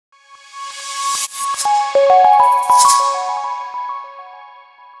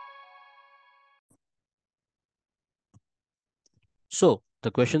So the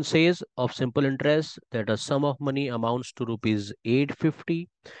question says of simple interest that a sum of money amounts to rupees 850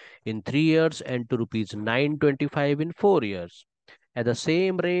 in 3 years and to rupees 925 in 4 years. At the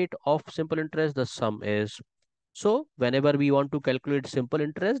same rate of simple interest, the sum is. So whenever we want to calculate simple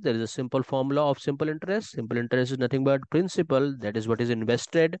interest, there is a simple formula of simple interest. Simple interest is nothing but principal, that is what is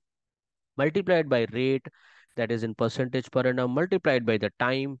invested, multiplied by rate, that is in percentage per annum, multiplied by the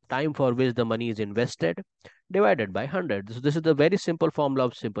time for which the money is invested, divided by 100. So this is the very simple formula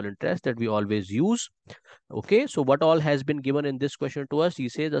of simple interest that we always use. Okay, so what all has been given in this question to us? He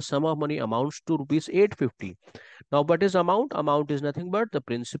says the sum of money amounts to rupees 850. Now what is amount? Amount is nothing but the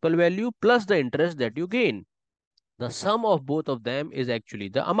principal value plus the interest that you gain. The sum of both of them is actually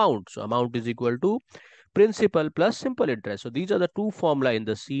the amount. So amount is equal to principal plus simple interest. So these are the two formula in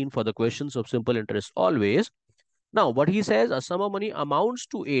the scene for the questions of simple interest always. Now what he says, a sum of money amounts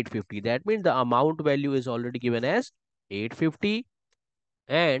to 850. That means the amount value is already given as 850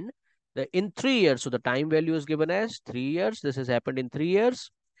 and in 3 years. So the time value is given as 3 years. This has happened in 3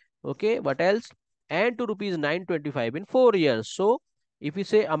 years. Okay, what else? And to rupees 925 in 4 years. So if we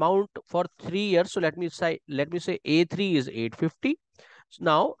say amount for 3 years, so let me say A3 is 850. So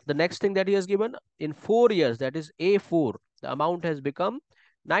now the next thing that he has given in 4 years, that is A4, the amount has become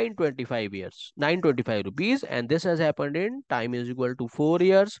 925 years, 925 rupees, and this has happened in time is equal to 4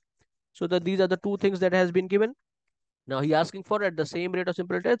 years. So that these are the two things that has been given. Now he asking for at the same rate of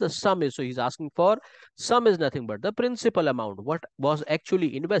simple interest, the sum is, so he's asking for sum is nothing but the principal amount, what was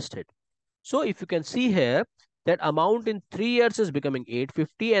actually invested. So if you can see here, that amount in 3 years is becoming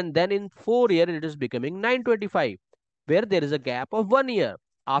 850 and then in 4 years it is becoming 925, where there is a gap of 1 year.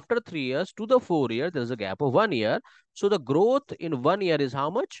 After 3 years to the 4 year, there is a gap of 1 year. So the growth in 1 year is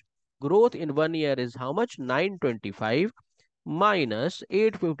how much? Growth in 1 year is how much? 925 minus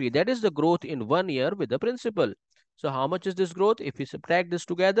 850. That is the growth in 1 year with the principal. So how much is this growth? If we subtract this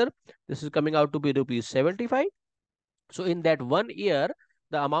together, this is coming out to be rupees 75. So in that 1 year,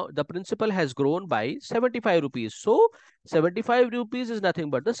 the principal has grown by 75 rupees. So 75 rupees is nothing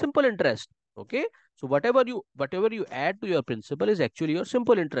but the simple interest. Okay. So whatever you add to your principal is actually your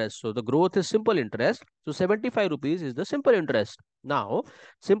simple interest. So the growth is simple interest. So 75 rupees is the simple interest. Now,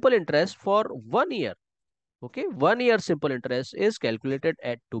 simple interest for 1 year. Okay, 1 year simple interest is calculated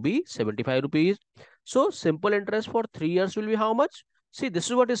at to be 75 rupees. So simple interest for 3 years will be how much? See, this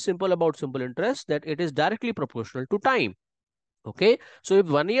is what is simple about simple interest, that it is directly proportional to time. Okay, so if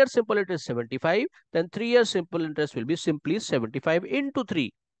 1 year simple interest is 75, then 3 years simple interest will be simply 75 into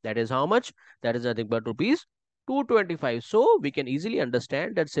 3. That is how much? That is nothing but rupees 225. So we can easily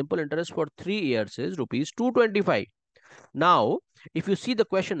understand that simple interest for 3 years is rupees 225. Now, if you see the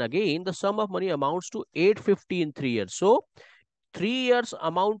question again, the sum of money amounts to 850 in 3 years. So 3 years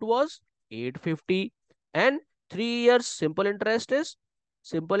amount was 850 and 3 years simple interest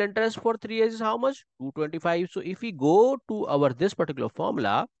for 3 years is how much? 225. So if we go to our this particular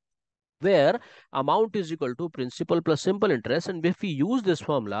formula, where amount is equal to principal plus simple interest, and if we use this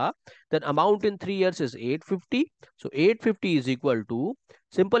formula, then amount in 3 years is 850. So 850 is equal to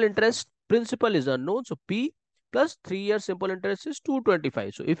simple interest, principal is unknown, so P plus 3 years simple interest is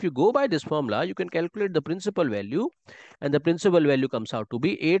 225. So if you go by this formula, you can calculate the principal value, and the principal value comes out to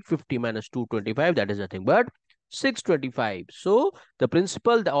be 850 minus 225, that is nothing but 625. So the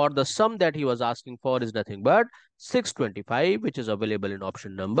principal or the sum that he was asking for is nothing but 625, which is available in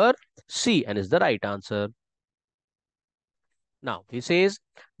option number C and is the right answer. Now he says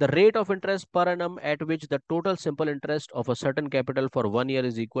the rate of interest per annum at which the total simple interest of a certain capital for 1 year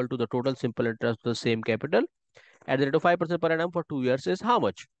is equal to the total simple interest of the same capital at the rate of 5% per annum for 2 years is how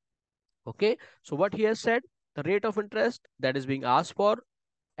much? Okay, so what he has said, the rate of interest that is being asked for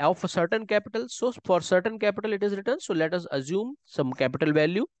of a certain capital. So for certain capital it is written. So let us assume some capital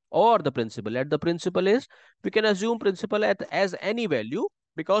value or the principal. At the principal is, we can assume principal as any value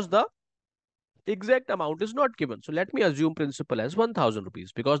because the exact amount is not given. So let me assume principal as 1000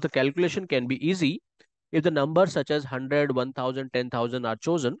 rupees because the calculation can be easy. If the numbers such as 100, 1000, 10,000 are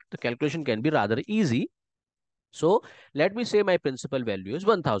chosen, the calculation can be rather easy. So let me say my principal value is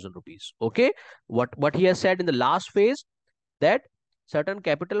 1000 rupees. Okay. What he has said in the last phase, that certain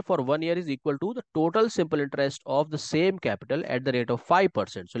capital for 1 year is equal to the total simple interest of the same capital at the rate of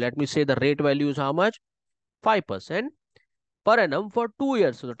 5%. So let me say the rate value is how much? 5% per annum for 2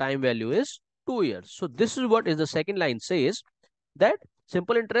 years. So the time value is 2 years. So this is what is the second line says, that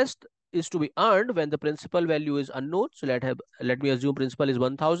simple interest is to be earned when the principal value is unknown. So let me assume principal is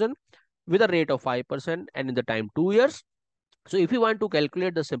 1000 with a rate of 5% and in the time 2 years. So if you want to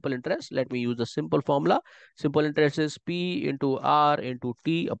calculate the simple interest, let me use the simple formula. Simple interest is P into R into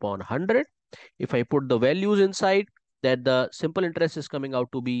T upon 100. If I put the values inside, that the simple interest is coming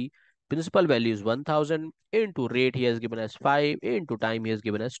out to be principal value is 1000 into rate he has given as 5 into time he has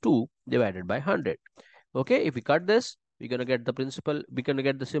given as 2 divided by 100. Okay, if we cut this, we're going to get the principal, we're going to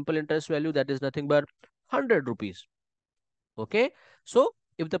get the simple interest value, that is nothing but 100 rupees. Okay, so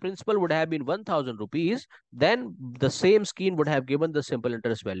if the principal would have been 1000 rupees, then the same scheme would have given the simple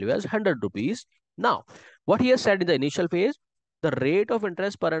interest value as 100 rupees. Now, what he has said in the initial phase, the rate of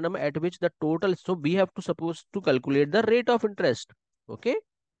interest per annum at which the total, so we have to suppose to calculate the rate of interest. Okay,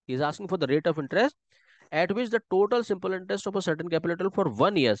 he is asking for the rate of interest at which the total simple interest of a certain capital for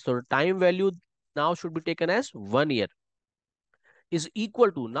 1 year. So the time value now should be taken as 1 year is equal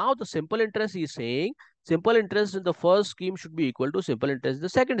to, now the simple interest is saying simple interest in the first scheme should be equal to simple interest in the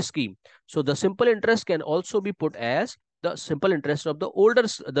second scheme. So the simple interest can also be put as the simple interest of the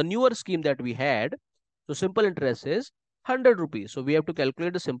the newer scheme that we had. So simple interest is 100 rupees. So we have to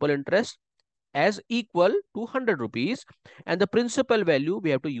calculate the simple interest as equal to 100 rupees, and the principal value we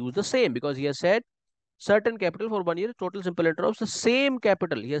have to use the same, because he has said certain capital for 1 year, total simple interest, the same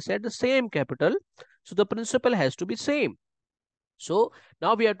capital. He has said the same capital. So the principal has to be same. So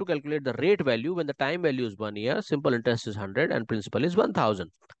now we have to calculate the rate value when the time value is 1 year, simple interest is 100 and principal is 1000.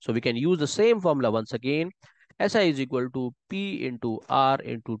 So we can use the same formula once again. SI is equal to P into R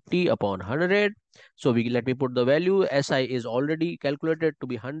into T upon 100. So let me put the value. SI is already calculated to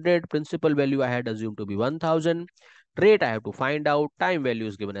be 100. Principal value I had assumed to be 1000. Rate I have to find out. Time value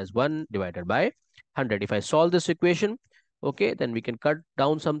is given as 1 divided by 100. If I solve this equation, okay, then we can cut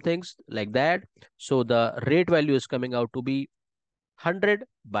down some things like that. So the rate value is coming out to be 100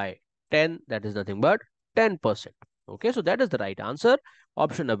 by 10, that is nothing but 10%. Okay, so that is the right answer.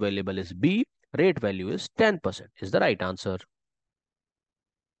 Option available is B. Rate value is 10% is the right answer.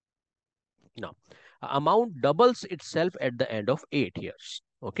 Now, amount doubles itself at the end of 8 years.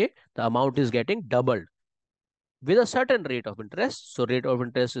 Okay, the amount is getting doubled with a certain rate of interest. So rate of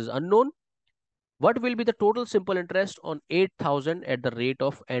interest is unknown. What will be the total simple interest on 8,000 at the rate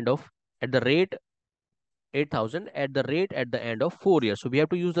of end of at the rate 8,000 at the rate at the end of 4 years? So we have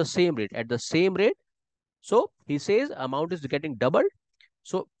to use the same rate at the same rate. So he says amount is getting doubled.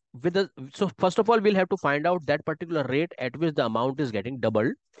 So first of all, we'll have to find out that particular rate at which the amount is getting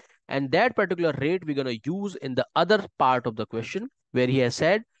doubled. And that particular rate we're going to use in the other part of the question, where he has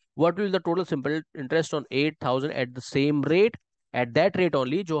said, what will the total simple interest on 8,000 at the same rate, at that rate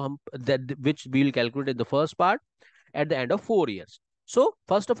only, which we'll calculate in the first part at the end of 4 years. So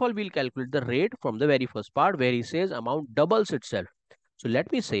first of all, we'll calculate the rate from the very first part where he says amount doubles itself. So let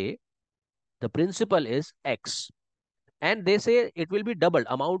me say the principal is X, and they say it will be doubled,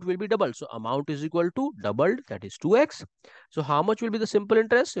 amount will be doubled. So amount is equal to doubled, that is 2x. So how much will be the simple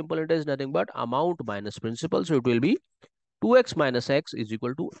interest? Simple interest is nothing but amount minus principal. So it will be 2x minus x is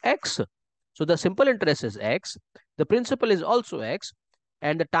equal to x. So the simple interest is x, the principal is also x,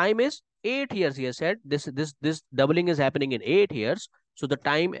 and the time is 8 years. He has said this doubling is happening in 8 years. So the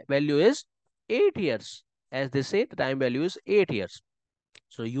time value is 8 years. As they say, the time value is 8 years.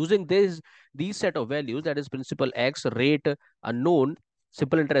 So using these set of values, that is principal x, rate unknown,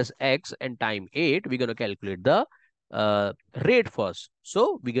 simple interest x, and time 8, we're going to calculate the rate first.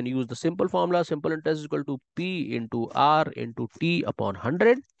 So we're going to use the simple formula. Simple interest is equal to P into R into T upon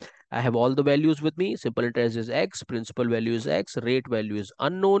 100. I have all the values with me. Simple interest is x, principal value is x, rate value is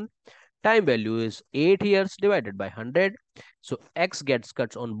unknown, time value is 8 years divided by 100. So x gets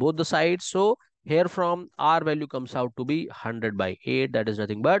cuts on both the sides. So here from R value comes out to be 100 by 8. That is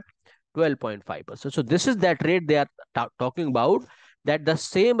nothing but 12.5%. So this is that rate they are talking about, that the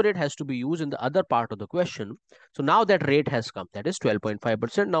same rate has to be used in the other part of the question. So now that rate has come, that is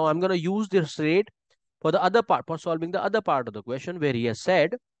 12.5%. Now I'm going to use this rate for the other part, for solving the other part of the question, where he has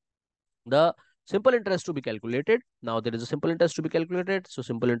said the simple interest to be calculated. Now there is a simple interest to be calculated. So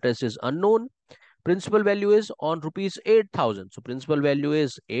simple interest is unknown. Principal value is on rupees 8,000. So principal value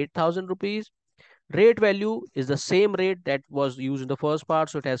is 8,000 rupees. Rate value is the same rate that was used in the first part.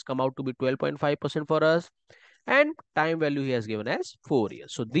 So it has come out to be 12.5% for us. And time value he has given as 4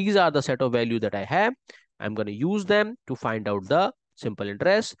 years. So these are the set of value that I have. I'm going to use them to find out the simple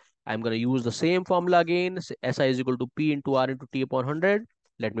interest. I'm going to use the same formula again. SI is equal to P into R into T upon 100.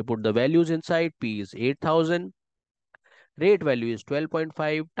 Let me put the values inside. P is 8,000. Rate value is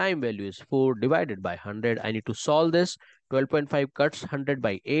 12.5. Time value is 4 divided by 100. I need to solve this. 12.5 cuts 100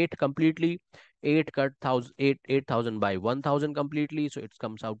 by 8 completely. 8 cut 8,000 by 1,000 completely. So it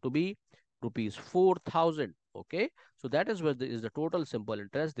comes out to be rupees 4,000. Okay. So that is what is the total simple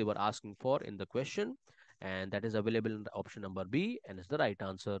interest they were asking for in the question. and that is available in the option number B and is the right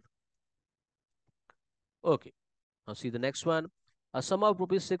answer. Okay, now see the next one. A sum of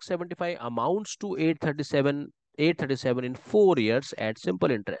rupees 675 amounts to 837 in 4 years at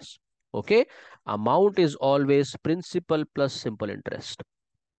simple interest. Okay, amount is always principal plus simple interest.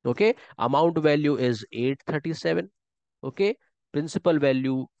 Okay, amount value is 837. Okay, principal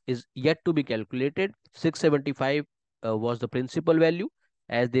value is yet to be calculated. 675 was the principal value.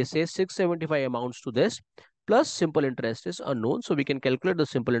 As they say, 675 amounts to this, plus simple interest is unknown, so we can calculate the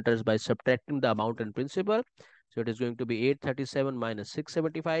simple interest by subtracting the amount and principal. So it is going to be 837 minus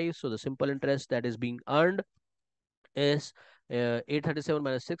 675. So the simple interest that is being earned is 837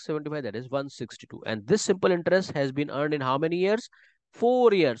 minus 675, that is 162. And this simple interest has been earned in how many years?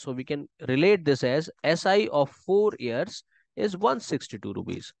 4 years. So we can relate this as SI of 4 years is 162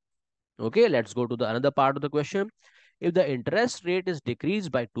 rupees. Okay, let's go to the another part of the question. If the interest rate is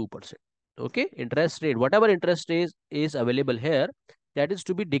decreased by 2%, okay, interest rate, whatever interest is available here, that is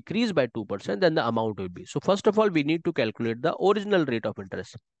to be decreased by 2%, then the amount will be. So first of all, we need to calculate the original rate of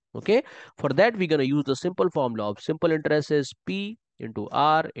interest. Okay, for that, we're going to use the simple formula of simple interest is P into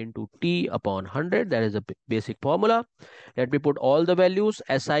R into T upon 100. That is a basic formula. Let me put all the values.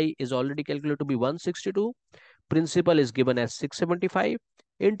 SI is already calculated to be 162. Principal is given as 675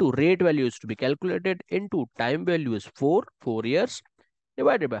 into rate value is to be calculated into time value is 4 years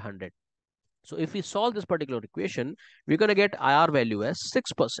divided by 100. So if we solve this particular equation, we're going to get R value as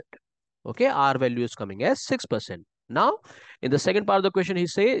 6%. Okay, R value is coming as 6%. Now, in the second part of the question, he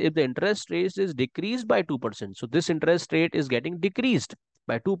says if the interest rate is decreased by 2%, so this interest rate is getting decreased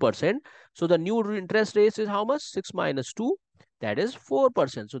by 2%. So the new interest rate is how much? 6 minus 2, that is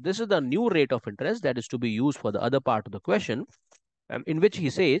 4%. So this is the new rate of interest that is to be used for the other part of the question, in which he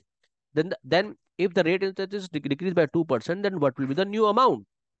says, then if the rate interest is decreased by 2%, then what will be the new amount?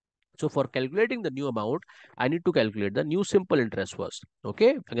 So for calculating the new amount, I need to calculate the new simple interest first.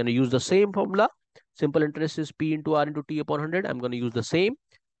 Okay, I'm going to use the same formula. Simple interest is P into R into T upon 100. I'm going to use the same.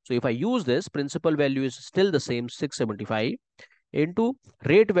 So if I use this, principal value is still the same, 675 into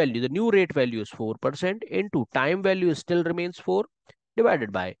rate value. The new rate value is 4% into time value still remains 4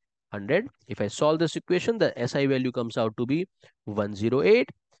 divided by 100. If I solve this equation, the SI value comes out to be 108.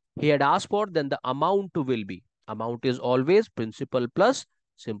 He had asked for, then the amount will be. Amount is always principal plus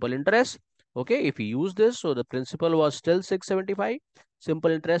simple interest. Okay, if we use this, so the principal was still 675.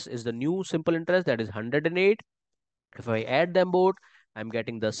 Simple interest is the new simple interest, that is 108. If I add them both, I'm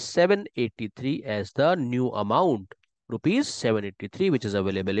getting the 783 as the new amount. Rupees 783, which is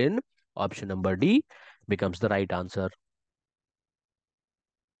available in option number D, becomes the right answer.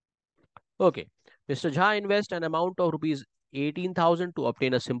 Okay, Mr. Jha invests an amount of rupees 18,000 to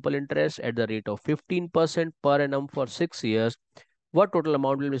obtain a simple interest at the rate of 15% per annum for 6 years. What total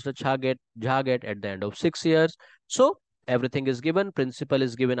amount will Mr. Jha get at the end of 6 years? So everything is given. Principal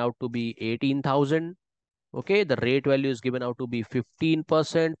is given out to be 18,000. Okay, the rate value is given out to be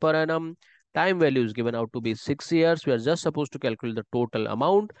 15% per annum. Time value is given out to be 6 years. We are just supposed to calculate the total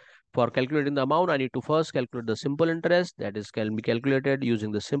amount. For calculating the amount, I need to first calculate the simple interest. That is can be calculated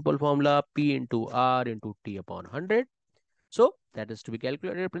using the simple formula P into R into T upon 100. So that is to be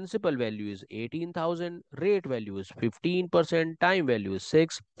calculated. Principal value is 18,000. Rate value is 15%. Time value is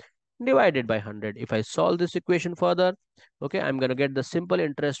 6 divided by 100. If I solve this equation further, okay, I'm going to get the simple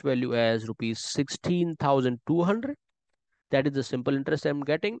interest value as rupees 16,200. That is the simple interest I'm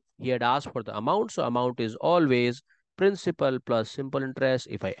getting. He had asked for the amount, so amount is always principal plus simple interest.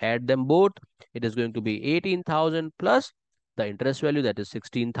 If I add them both, it is going to be 18,000 plus the interest value, that is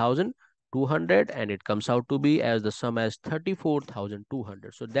 16,200, and it comes out to be as the sum as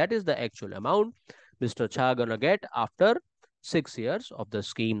 34,200. So that is the actual amount Mr. Cha gonna get after 6 years of the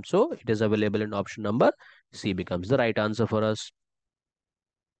scheme. So it is available in option number C, becomes the right answer for us.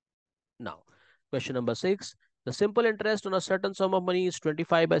 Now, question number 6. The simple interest on a certain sum of money is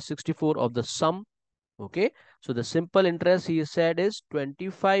 25 by 64 of the sum. Okay, so the simple interest he said is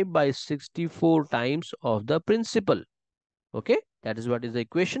 25 by 64 times of the principal. Okay, that is what is the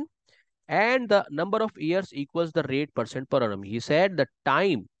equation. And the number of years equals the rate percent per annum. He said the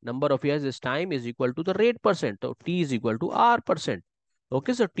time, number of years is time is equal to the rate percent. So T is equal to R percent.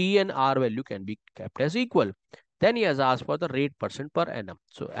 Okay, so T and R value can be kept as equal. Then he has asked for the rate percent per annum.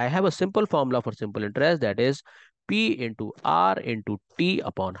 So I have a simple formula for simple interest, that is P into R into T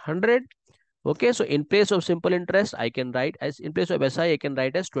upon 100. Okay, so in place of simple interest, I can write as, in place of SI, I can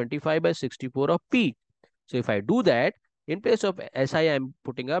write as 25 by 64 of P. So if I do that, in place of SI, I'm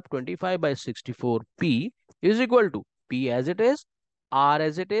putting up 25 by 64 P is equal to P as it is, R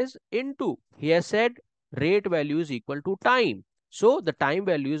as it is, into, he has said rate value is equal to time. So the time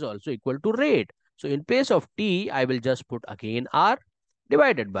value is also equal to rate. So in place of t, I will just put again r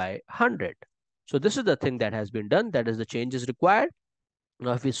divided by 100. So this is the thing that has been done. That is the changes required.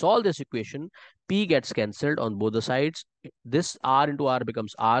 Now, if we solve this equation, p gets cancelled on both the sides. This r into r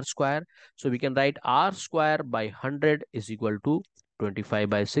becomes r square. So we can write r square by 100 is equal to 25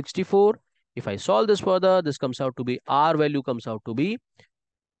 by 64. If I solve this further, this comes out to be, r value comes out to be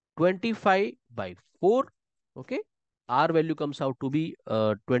 25 by 4. Okay. R value comes out to be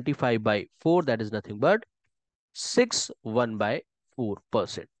 25 by 4. That is nothing but 61 by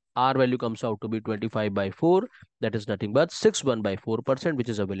 4%. R value comes out to be 25 by 4. That is nothing but 61 by 4%, which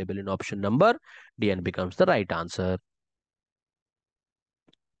is available in option number D and becomes the right answer.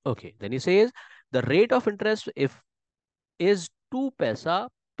 Okay. Then he says the rate of interest if is 2 paisa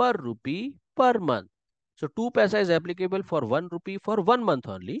per rupee per month. So 2 paisa is applicable for 1 rupee for 1 month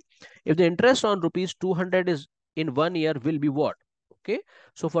only. If the interest on rupees 200 is in 1 year will be what? Okay.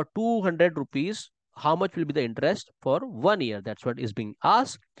 So for 200 rupees, how much will be the interest for 1 year? That's what is being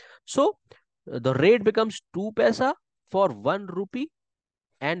asked. So the rate becomes 2 paisa for 1 rupee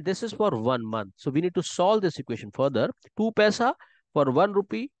and this is for 1 month. So we need to solve this equation further. 2 paisa for 1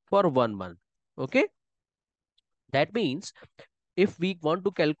 rupee for 1 month. Okay. That means if we want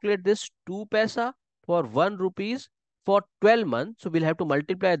to calculate this 2 paisa for 1 rupees for 12 months, so we'll have to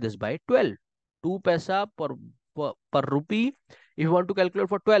multiply this by 12. 2 paisa per rupee if you want to calculate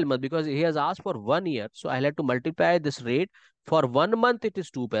for 12 months, because he has asked for 1 year. So I'll have to multiply this rate. For 1 month it is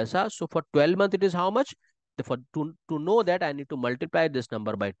 2 paisa. So for 12 months it is how much? To know that, I need to multiply this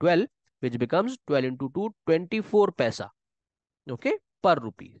number by 12, which becomes 12 into 2, 24 paisa. Okay, per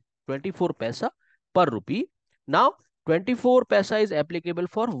rupee. 24 paisa per rupee. Now 24 paisa is applicable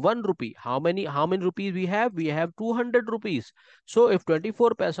for 1 rupee. How many rupees we have? We have 200 rupees. So if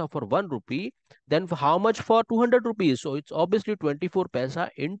 24 paisa for 1 rupee, then for how much for 200 rupees? So it's obviously 24 paisa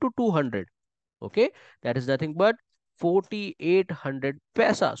into 200. Okay, that is nothing but 4800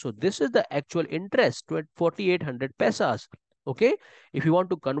 paisa. So this is the actual interest, 4800 paisas. Okay, if you want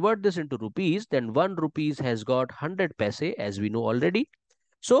to convert this into rupees, then 1 rupees has got 100 paise, as we know already.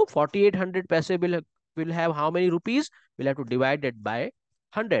 So 4800 paise will have how many rupees? We'll have to divide it by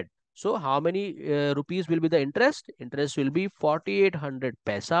 100. So how many rupees will be the interest? Interest will be 4800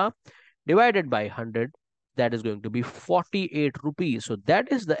 paisa divided by 100. That is going to be 48 rupees. So that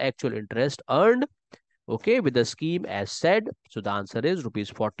is the actual interest earned, okay, with the scheme as said. So the answer is rupees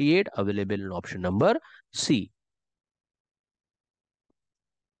 48, available in option number C.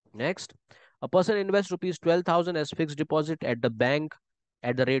 Next, a person invests rupees 12,000 as fixed deposit at the bank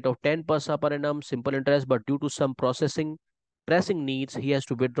at the rate of 10 paisa per annum, simple interest, but due to some pressing needs, he has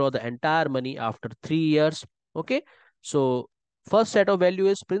to withdraw the entire money after 3 years. Okay, so first set of value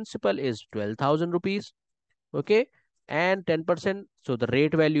is principal is 12,000 rupees. Okay, and 10%. So the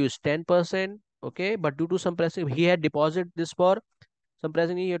rate value is 10%. Okay, but due to some pressing, he had deposit this for some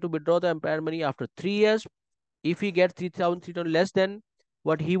pressing, he had to withdraw the entire money after 3 years. If he gets 3,300 less than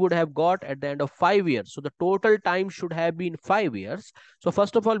what he would have got at the end of 5 years. So the total time should have been 5 years. So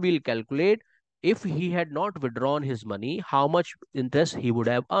first of all, we'll calculate if he had not withdrawn his money, how much interest he would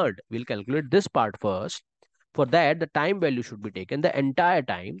have earned. We'll calculate this part first. For that, the time value should be taken the entire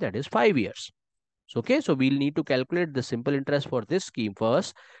time, that is 5 years. So, okay, so we'll need to calculate the simple interest for this scheme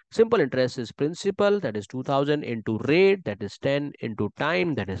first. Simple interest is principal, that is 2000, into rate, that is 10, into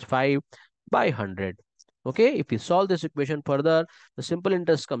time, that is 5 by 100. Okay, if we solve this equation further, the simple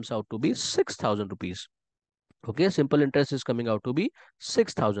interest comes out to be 6,000 rupees. Okay, simple interest is coming out to be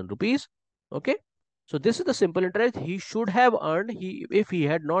 6,000 rupees. Okay, so this is the simple interest he should have earned if he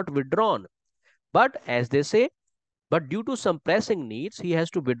had not withdrawn. But as they say, but due to some pressing needs, he has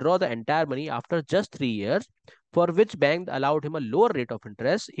to withdraw the entire money after just 3 years, for which bank allowed him a lower rate of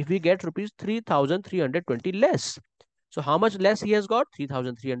interest if he gets rupees 3,320 less. So how much less he has got?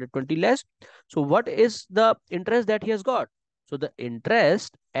 3,320 less. So what is the interest that he has got? So the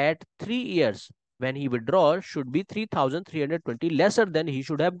interest at 3 years when he withdraws should be 3,320 lesser than he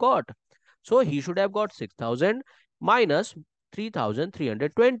should have got. So he should have got 6,000 minus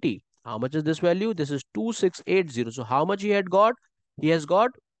 3,320. How much is this value? This is 2680. So how much he had got? He has got,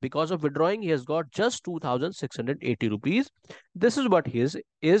 because of withdrawing, he has got just 2,680 rupees. This is what is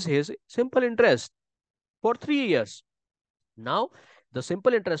his simple interest for 3 years. Now, the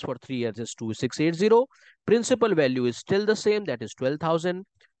simple interest for 3 years is 2680. Principal value is still the same, that is 12,000.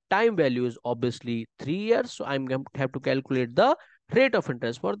 Time value is obviously 3 years. So I'm going to have to calculate the rate of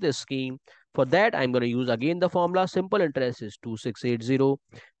interest for this scheme. For that, I'm going to use again the formula. Simple interest is 2680.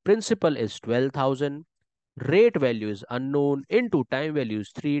 Principal is 12,000. Rate value is unknown into time value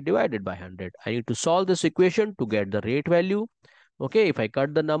is 3 divided by 100. I need to solve this equation to get the rate value. Okay, if I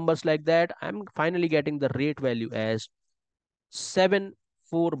cut the numbers like that, I'm finally getting the rate value as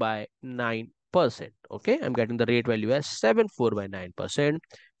 74 by 9%. Okay, I'm getting the rate value as 74 by 9%,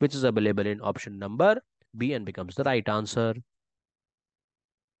 which is available in option number B and becomes the right answer.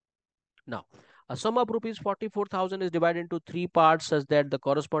 Now, a sum of rupees 44,000 is divided into three parts such that the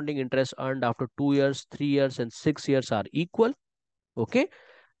corresponding interest earned after 2 years, 3 years, and 6 years are equal. Okay,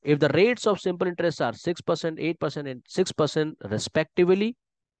 if the rates of simple interest are 6%, 8%, and 6% respectively,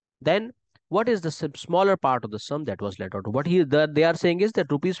 then what is the smaller part of the sum that was let out? What they are saying is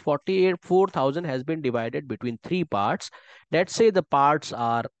that rupees 4,000 has been divided between three parts. Let's say the parts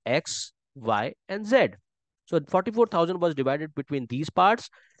are X, Y, and Z. So 44,000 was divided between these parts,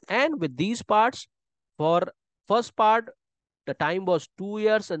 and with these parts, for first part, the time was 2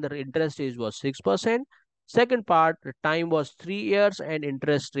 years and the interest rate was 6%. Second part, the time was 3 years and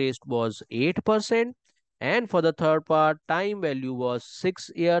interest rate was 8%. And for the third part, time value was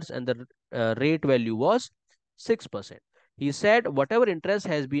 6 years and the rate value was 6%. He said whatever interest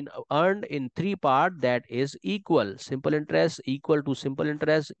has been earned in three part, that is equal. Simple interest equal to simple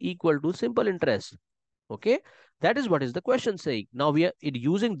interest equal to simple interest. Okay, that is what is the question saying. Now we are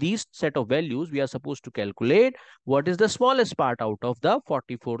using these set of values, we are supposed to calculate what is the smallest part out of the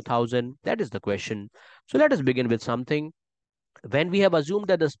 44,000. That is the question. So let us begin with something. When we have assumed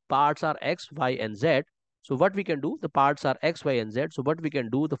that the parts are X, Y, and Z, so what we can do, the parts are X, Y, and Z. So what we can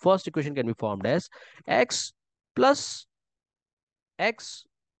do, the first equation can be formed as X plus X.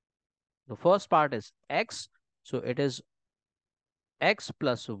 The first part is X. So it is X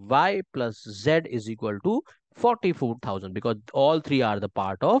plus Y plus Z is equal to 44,000, because all three are the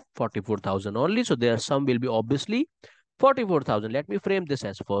part of 44,000 only. So their sum will be obviously 44,000. Let me frame this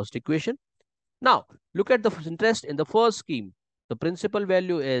as first equation. Now look at the interest in the first scheme. The principal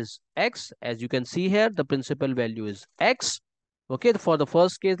value is X. As you can see here, the principal value is X. Okay, for the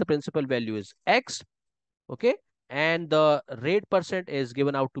first case, the principal value is X. Okay, and the rate percent is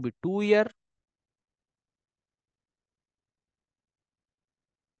given out to be 2 year.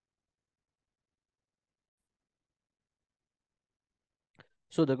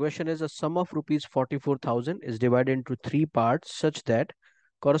 So the question is, a sum of rupees 44,000 is divided into three parts such that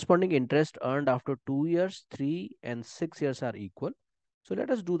corresponding interest earned after 2 years, 3 and 6 years are equal. So let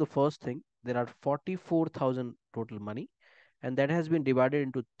us do the first thing. There are 44,000 total money and that has been divided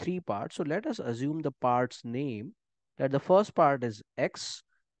into three parts. So let us assume the part's name, that the first part is X,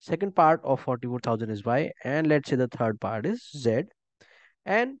 second part of 44,000 is Y, and let's say the third part is Z.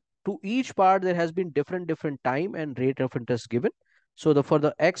 And to each part there has been different time and rate of interest given. So the for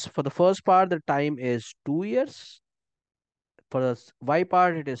the X, for the first part the time is 2 years, for the Y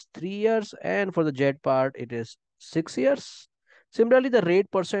part it is 3 years, and for the Z part it is 6 years. Similarly, the rate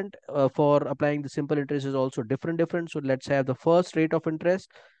percent for applying the simple interest is also different. So let's have the first rate of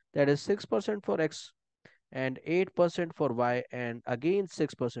interest, that is 6% for X and 8% for Y and again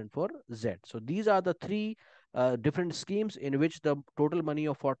 6% for Z. So these are the three different schemes in which the total money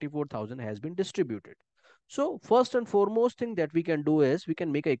of 44,000 has been distributed. So first and foremost thing that we can do is we can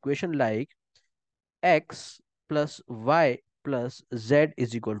make an equation like X plus Y plus Z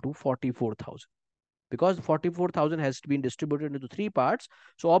is equal to 44,000. Because 44,000 has been distributed into three parts,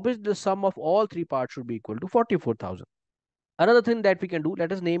 so obviously the sum of all three parts should be equal to 44,000. Another thing that we can do,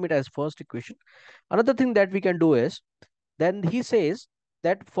 let us name it as first equation. Another thing that we can do is, then he says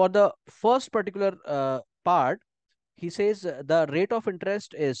that for the first particular part, he says the rate of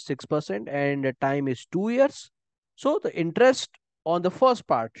interest is 6% and the time is 2 years. So the interest on the first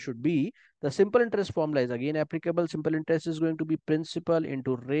part should be, the simple interest formula is again applicable. Simple interest is going to be principal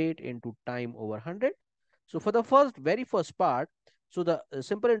into rate into time over 100. So for the very first part, so the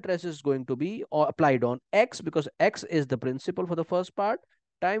simple interest is going to be applied on X, because X is the principal for the first part,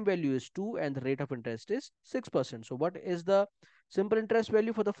 time value is 2 and the rate of interest is 6%. So what is the simple interest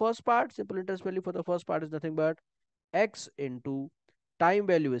value for the first part? Simple interest value for the first part is nothing but X into time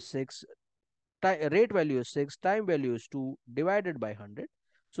value is 6, rate value is 6, time value is 2 divided by 100.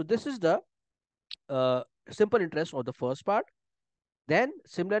 So this is the simple interest of the first part. Then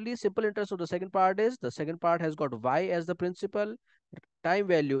similarly, simple interest of the second part is, the second part has got Y as the principal, time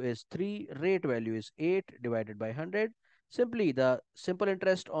value is 3, rate value is 8 divided by 100. Simply the simple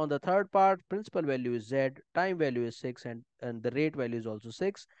interest on the third part, principal value is Z, time value is 6, and the rate value is also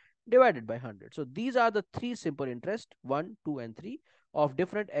 6 divided by 100. So these are the three simple interest, 1, 2, and 3 of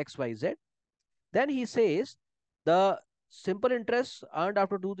different X, Y, Z. Then he says the simple interests earned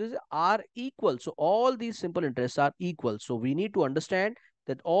after do this are equal. So all these simple interests are equal. So we need to understand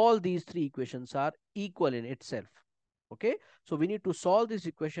that all these three equations are equal in itself. Okay. So we need to solve this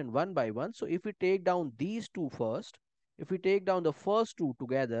equation one by one. So if we take down these two first, If we take down the first two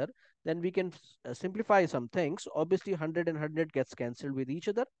together, then we can simplify some things. Obviously, 100 and 100 gets cancelled with each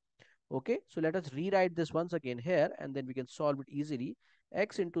other. Okay, so let us rewrite this once again here, and then we can solve it easily.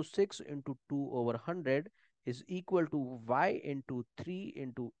 X into 6 into 2 over 100 is equal to y into 3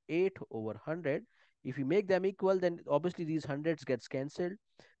 into 8 over 100. If we make them equal, then obviously these hundreds gets cancelled.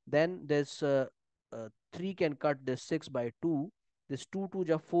 Then this 3 can cut this 6 by 2. This 2 2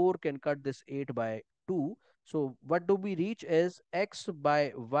 ja 4 can cut this 8 by 2. So what do we reach is x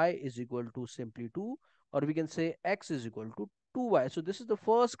by y is equal to simply 2, or we can say x is equal to 2y. So this is the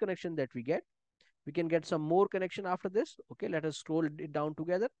first connection that we get. We can get some more connection after this. Okay, let us scroll it down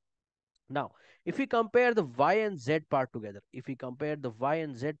together. Now, if we compare the y and z part together, if we compare the y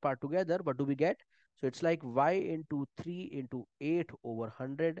and z part together, what do we get? So it's like y into 3 into 8 over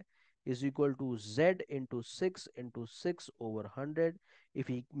 100 is equal to z into 6 into 6 over 100. If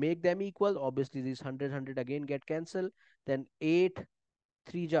we make them equal, obviously these 100 again get cancelled. Then 8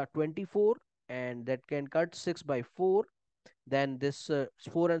 3 ja 24, and that can cut 6 by 4. Then this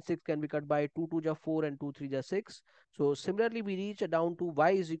 4 and 6 can be cut by 2 2 ja 4 and 2 3 ja 6. So similarly, we reach down to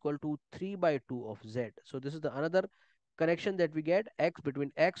y is equal to 3 by 2 of z. So this is the another connection that we get, x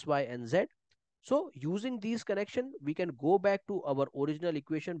between x, y and z. So using these connection, we can go back to our original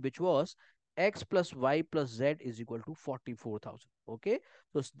equation, which was x plus y plus z is equal to 44,000. Okay.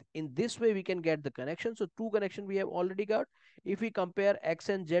 So in this way, we can get the connection. So two connection we have already got. If we compare x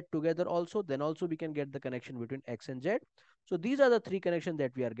and z together also, then also we can get the connection between x and z. So these are the three connections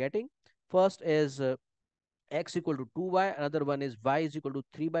that we are getting. First is x equal to 2y. Another one is y is equal to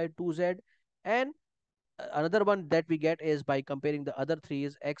 3 by 2z. And another one that we get is by comparing the other three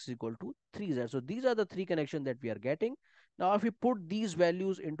is x equal to 3z. So these are the three connections that we are getting. Now if we put these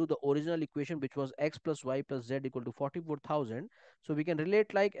values into the original equation, which was x plus y plus z equal to 44,000, so we can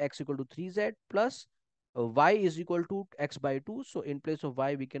relate like x equal to 3z plus y is equal to x by 2. So in place of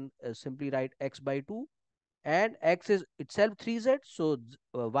y, we can simply write x by 2, and x is itself 3z, so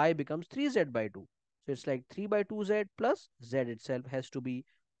y becomes 3z by 2. So it's like 3 by 2z plus z itself has to be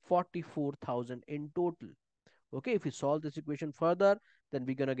 44,000 in total. Okay, if we solve this equation further, then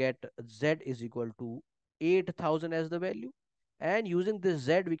we're gonna get z is equal to 8,000 as the value. And using this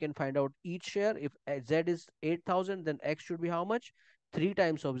z, we can find out each share. If z is 8,000, then x should be how much? 3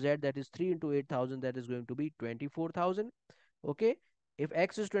 times of z, that is 3 into 8,000, that is going to be 24,000. Okay, if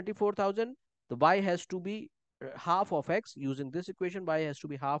x is 24,000, the y has to be half of x. Using this equation, y has to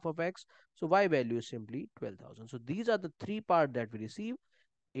be half of x. So y value is simply 12,000. So these are the three parts that we receive: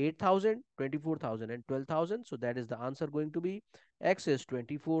 8,000, 24,000, and 12,000. So that is the answer going to be x is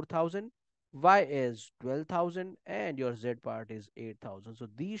 24,000, y is 12,000, and your z part is 8,000. So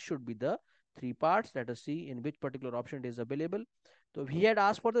these should be the three parts. Let us see in which particular option it is available. So he had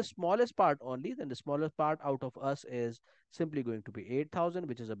asked for the smallest part only, then the smallest part out of us is simply going to be 8,000,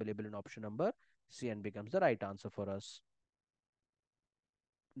 which is available in option number C, and becomes the right answer for us.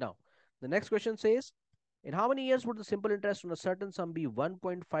 Now, the next question says, in how many years would the simple interest on a certain sum be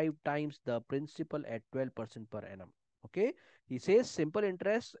 1.5 times the principal at 12% per annum? Okay, he says simple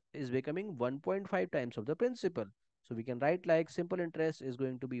interest is becoming 1.5 times of the principal. So we can write like simple interest is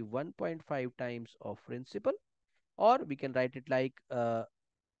going to be 1.5 times of principal, or we can write it like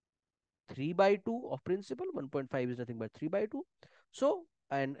 3 by 2 of principal. 1.5 is nothing but 3 by 2. So,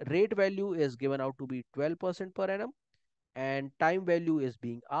 and rate value is given out to be 12% per annum, and time value is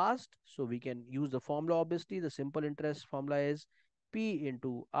being asked. So we can use the formula. Obviously the simple interest formula is P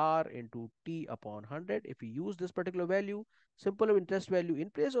into R into T upon 100. If we use this particular value, simple interest value, in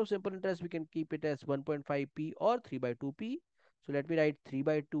place of simple interest, we can keep it as 1.5 P or 3 by 2 P. So let me write 3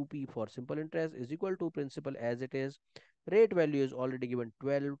 by 2 P for simple interest is equal to principal as it is. Rate value is already given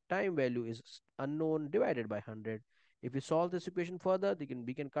 12. Time value is unknown, divided by 100. If we solve this equation further,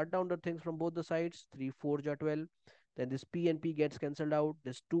 we can cut down the things from both the sides. 3 4 ja 12. Then this P and P gets cancelled out.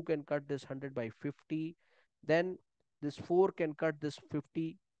 This 2 can cut this 100 by 50. Then this 4 can cut this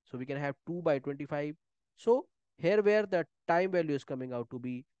 50. So we can have 2 by 25. So here where the time value is coming out to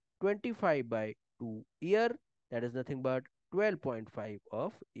be 25 by 2 year, that is nothing but 12.5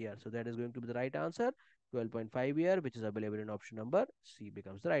 of year. So that is going to be the right answer. 12.5 year, which is available in option number C,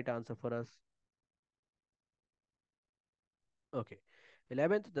 becomes the right answer for us. Okay.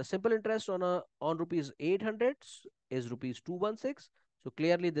 11th, the simple interest on rupees 800 is rupees 216. So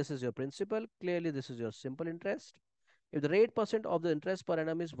clearly this is your principal. Clearly this is your simple interest. If the rate percent of the interest per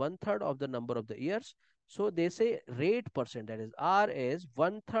annum is one third of the number of the years, so they say rate percent, that is R, is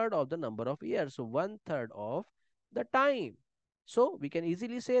one third of the number of years. So one third of the time. So we can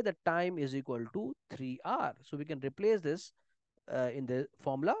easily say that time is equal to 3R. So we can replace this in the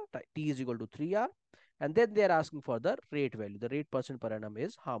formula. T is equal to 3R. And then they are asking for the rate value. The rate percent per annum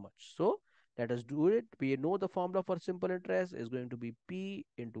is how much? So let us do it. We know the formula for simple interest is going to be P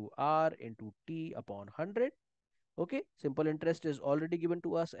into R into T upon 100. Okay, simple interest is already given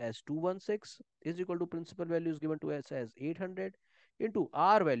to us as 216 is equal to principal value is given to us as 800 into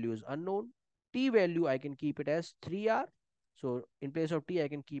R value is unknown. T value I can keep it as 3R. So in place of T I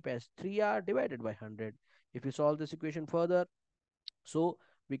can keep as 3R divided by 100. If you solve this equation further, so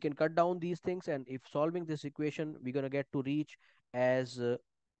we can cut down these things, and if solving this equation we're going to get to reach as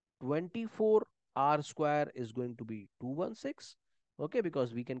 24 r square is going to be 216. Okay,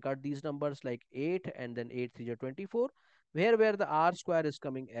 because we can cut these numbers like 8 and then 8 3 are 24, where the r square is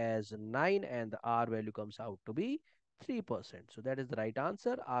coming as 9 and the r value comes out to be 3%. So that is the right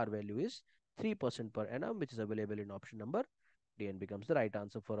answer. R value is 3% per annum, which is available in option number D, and becomes the right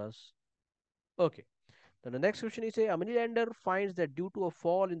answer for us. Okay. Then the next question is a money lender finds that due to a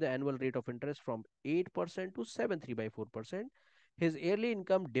fall in the annual rate of interest from 8% to 7.3 by 4%, his yearly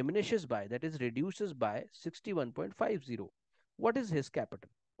income diminishes by, that is reduces by 61.50. What is his capital?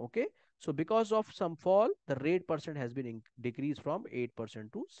 Okay. So because of some fall, the rate percent has been decreased from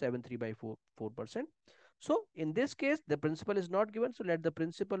 8% to 7.3 by 4%. So in this case, the principal is not given. So let the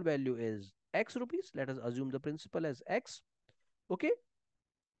principal value is X rupees. Let us assume the principal as X. Okay.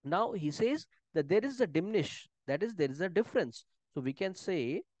 Now he says that there is a diminish, that is, there is a difference. So we can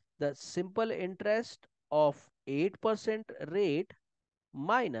say the simple interest of 8% rate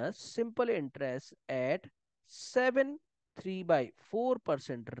minus simple interest at 7 3 by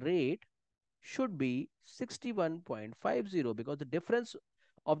 4% rate should be 61.50, because the difference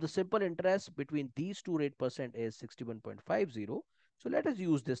of the simple interest between these two rate percent is 61.50. So let us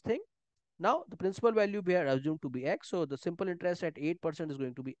use this thing. Now the principal value we are assumed to be X. So the simple interest at 8% is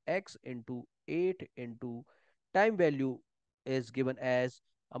going to be X into 8 into time value is given as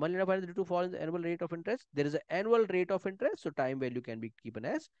Amalina finds to fall in the annual rate of interest. There is an annual rate of interest. So time value can be given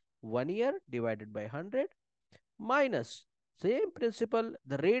as 1 year divided by 100 minus same principle.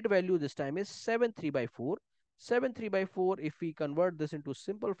 The rate value this time is 7 3 by 4. 7 3 by 4, if we convert this into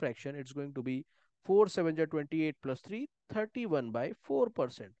simple fraction, it's going to be 4 7 are 28 plus 3, 31 by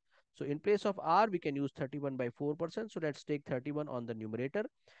 4%. So in place of R, we can use 31 by 4%. So let's take 31 on the numerator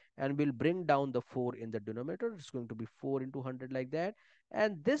and we'll bring down the 4 in the denominator. It's going to be 4 into 100 like that.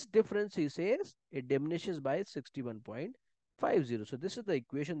 And this difference, he says, it diminishes by 61.50. So this is the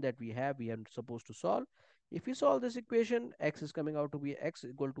equation that we are supposed to solve. If we solve this equation, X is coming out to be X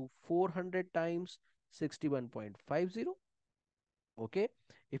equal to 400 times 61.50. Okay.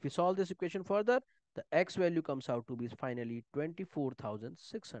 If we solve this equation further, the X value comes out to be finally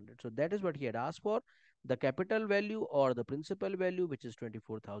 24,600. So that is what he had asked for. The capital value or the principal value, which is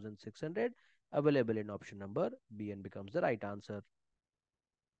 24,600, available in option number B, and becomes the right answer.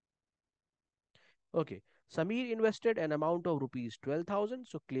 Okay. Samir invested an amount of rupees 12,000.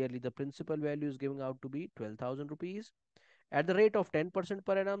 So clearly the principal value is giving out to be 12,000 rupees at the rate of 10%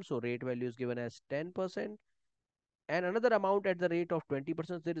 per annum. So rate value is given as 10%, and another amount at the rate of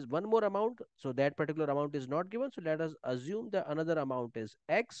 20%. There is one more amount, so that particular amount is not given. So let us assume that another amount is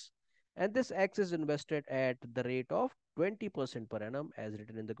X, and this X is invested at the rate of 20% per annum as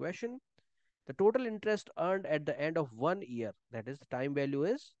written in the question. The total interest earned at the end of 1 year, that is the time value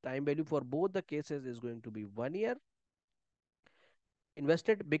for both the cases is going to be 1 year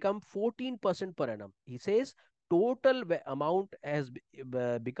invested, become 14% per annum. He says total amount has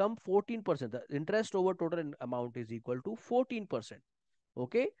become 14%. The interest over total amount is equal to 14%.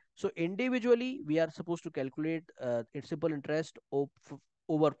 Okay, so individually we are supposed to calculate simple interest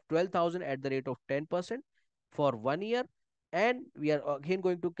over 12,000 at the rate of 10% for 1 year, and we are again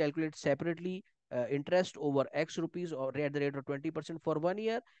going to calculate separately interest over X rupees or at the rate of 20% for 1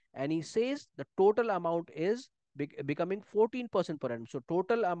 year, and he says the total amount is becoming 14% per annum. So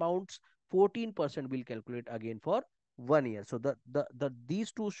total amounts 14% will calculate again for 1 year. So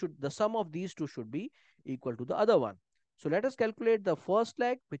the sum of these two should be equal to the other one. So let us calculate the first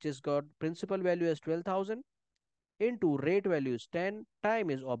leg, which is got principal value as 12,000 into rate value is 10, time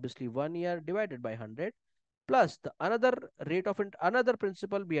is obviously 1 year divided by 100, plus the another rate of another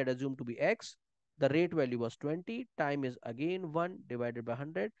principal we had assumed to be X. The rate value was 20, time is again 1 divided by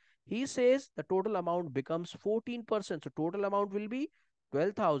 100. He says the total amount becomes 14%. So total amount will be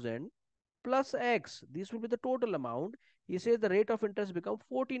 12,000 plus X. This will be the total amount. He says the rate of interest become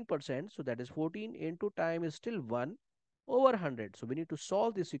 14%. So that is 14 into time is still 1 over 100. So we need to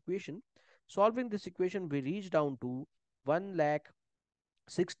solve this equation. Solving this equation, we reach down to 1 lakh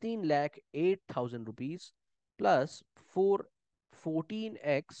 16 lakh 8,000 rupees plus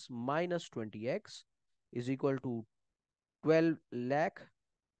 14x minus 20x is equal to 12 lakh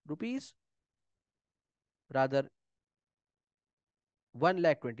rupees. rather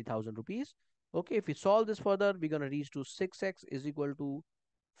 1,20,000 rupees. Okay, if we solve this further, we're going to reach to 6x is equal to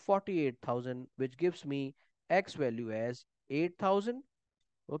 48,000, which gives me x value as 8,000.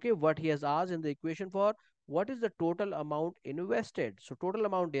 Okay, what he has asked in the equation for what is the total amount invested. So total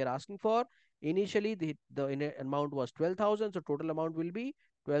amount they are asking for. Initially the amount was 12,000, so total amount will be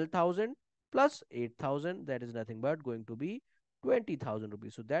 12,000 plus 8,000, that is nothing but going to be 20,000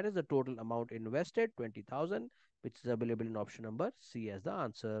 rupees. So that is the total amount invested, 20,000, which is available in option number C as the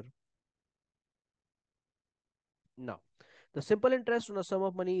answer. Now, the simple interest on a sum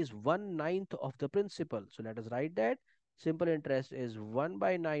of money is 1/9 of the principal. So let us write that simple interest is 1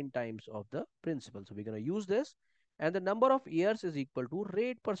 by 9 times of the principal. So we're going to use this. And the number of years is equal to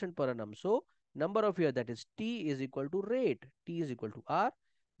rate percent per annum. So number of year, that is T, is equal to rate. T is equal to R.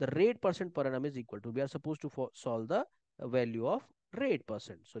 The rate percent per annum is equal to, we are supposed to solve the value of rate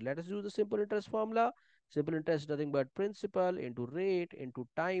percent. So let us use the simple interest formula. Simple interest is nothing but principal into rate into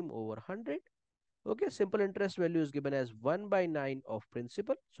time over 100. Okay, simple interest value is given as 1 by 9 of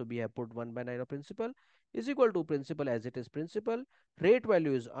principal. So we have put 1 by 9 of principal is equal to principal as it is principal. Rate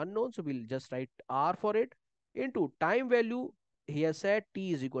value is unknown, so we'll just write R for it. Into time value, he has said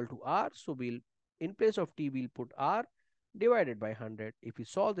T is equal to R. So we'll, in place of T, we'll put R divided by 100. If we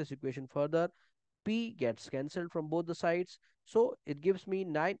solve this equation further, P gets cancelled from both the sides. So it gives me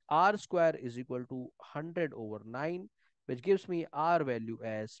 9 R square is equal to 100 over 9, which gives me R value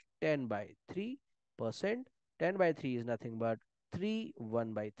as 10 by 3%. 10 by 3 is nothing but 3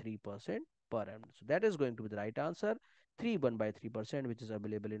 1 by 3% per annum. So that is going to be the right answer. 3 1 by 3%, which is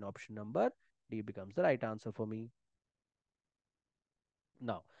available in option number D, becomes the right answer for me.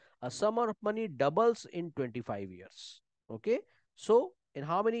 Now, a sum of money doubles in 25 years. Okay. So, in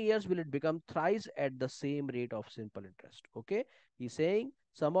how many years will it become thrice at the same rate of simple interest? Okay. He's saying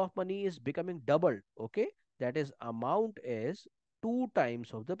sum of money is becoming doubled. Okay. That is, amount is 2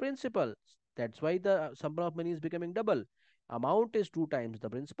 times of the principal. That's why the sum of money is becoming double. Amount is 2 times the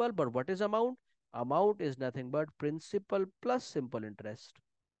principal, but what is amount? Amount is nothing but principal plus simple interest.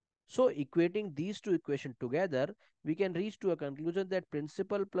 So equating these two equations together, we can reach to a conclusion that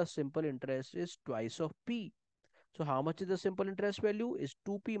principal plus simple interest is twice of P. So how much is the simple interest value? Is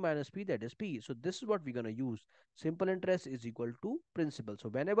 2P minus P, that is P. So this is what we're going to use. Simple interest is equal to principal. So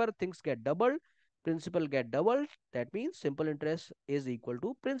whenever things get doubled, principal get doubled, that means simple interest is equal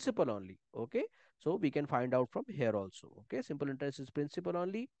to principal only. Okay. So we can find out from here also. Okay. Simple interest is principal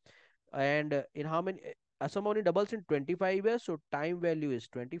only. And in how many, a sum only doubles in 25 years, so time value is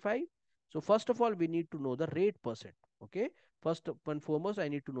 25. So first of all we need to know the rate percent. Okay, first and foremost I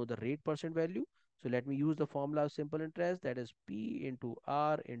need to know the rate percent value. So let me use the formula of simple interest, that is P into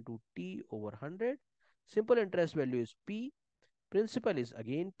R into T over 100. Simple interest value is P, principal is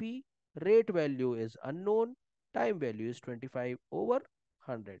again P, rate value is unknown, time value is 25 over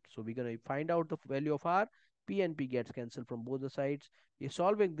 100. So we're going to find out the value of R. P and P gets cancelled from both the sides. If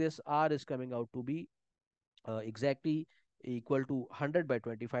solving this, R is coming out to be exactly equal to 100 by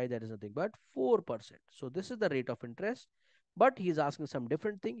 25, that is nothing but 4%. So this is the rate of interest. But he's asking some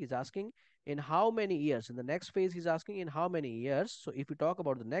different thing. He's asking in how many years. In the next phase, he's asking in how many years. So if we talk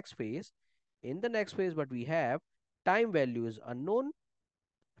about the next phase, in the next phase, what we have, time value is unknown,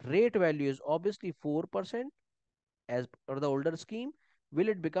 rate value is obviously 4% as per the older scheme. Will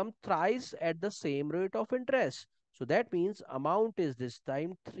it become thrice at the same rate of interest? So that means amount is this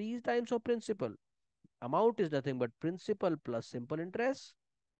time 3 times of principal. Amount is nothing but principal plus simple interest.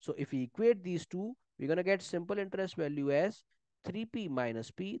 So if we equate these two, we're going to get simple interest value as 3p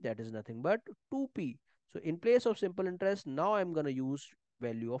minus p, that is nothing but 2p. So in place of simple interest, now I'm going to use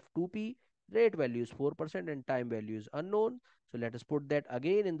value of 2p. Rate value is 4% and time value is unknown. So let us put that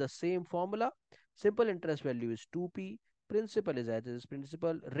again in the same formula. Simple interest value is 2p. Principal is as is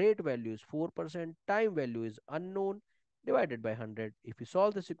principal. Rate value is 4%. Time value is unknown divided by 100. If we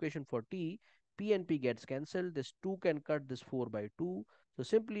solve this equation for t, P and P gets cancelled. This 2 can cut this 4 by 2. So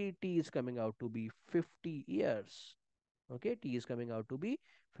simply T is coming out to be 50 years. Okay, T is coming out to be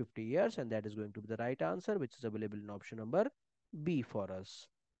 50 years, and that is going to be the right answer, which is available in option number B for us.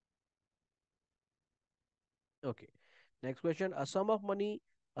 Okay, next question. A sum of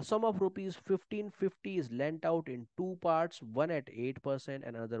rupees 1550 is lent out in two parts, one at 8%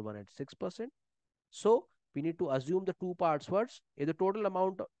 and another one at 6%. So we need to assume the two parts first. If the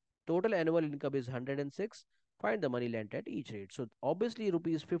total annual income is 106, find the money lent at each rate. So obviously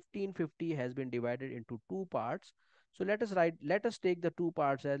rupees 1550 has been divided into two parts. So let us take the two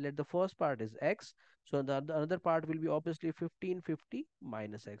parts as, let the first part is X. So the another part will be obviously 1550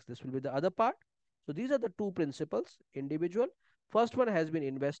 minus X. This will be the other part. So these are the two principles individual. First one has been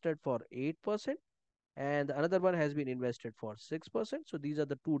invested for 8%. and the another one has been invested for 6%. So these are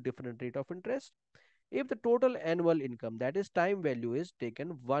the two different rate of interest. If the total annual income, that is time value, is taken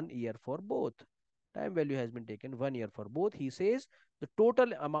 1 year for both, time value has been taken 1 year for both, he says the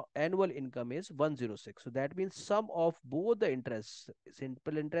total amount annual income is 106. So that means sum of both the interests,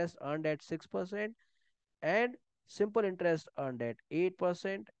 simple interest earned at 6% and simple interest earned at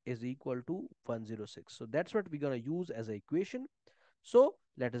 8%, is equal to 106. So that's what we're going to use as an equation. So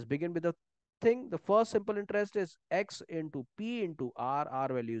let us begin with the thing. The first simple interest is x into p into r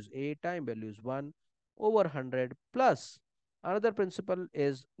value is 8, time value is 1 over 100 plus another principle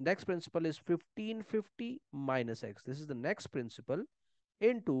is, next principle is 1550 minus x. This is the next principle,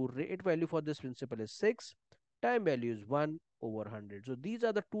 into rate value for this principle is 6, time value is 1 over 100. So these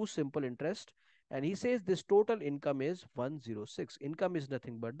are the two simple interest, and he says this total income is 106. Income is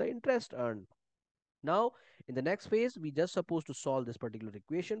nothing but the interest earned. Now, in the next phase, we just supposed to solve this particular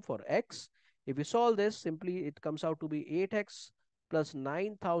equation for x. If we solve this, simply it comes out to be 8x plus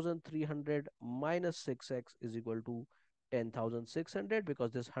 9300 minus 6x is equal to 10600,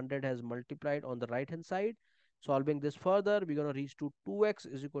 because this 100 has multiplied on the right hand side. Solving this further, we're going to reach to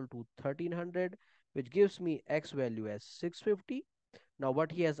 2x is equal to 1300, which gives me x value as 650. Now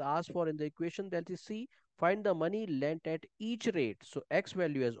what he has asked for in the equation, that is C, find the money lent at each rate. So x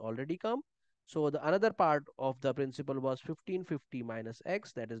value has already come. So the another part of the principle was 1550 minus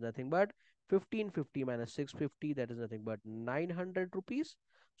x, that is nothing but 1550 minus 650, that is nothing but 900 rupees.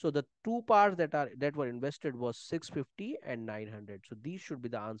 So the two parts that were invested was 650 and 900. So these should be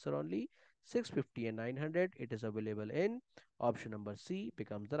the answer only, 650 and 900. It is available in option number C,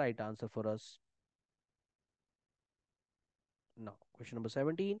 becomes the right answer for us. Now, question number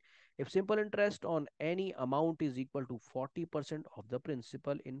 17. If simple interest on any amount is equal to 40% of the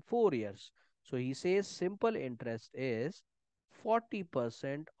principal in 4 years. So he says simple interest is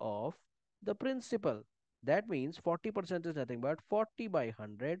 40% of the principal. That means 40% is nothing but 40 by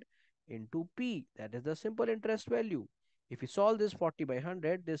 100 into P. That is the simple interest value. If we solve this 40 by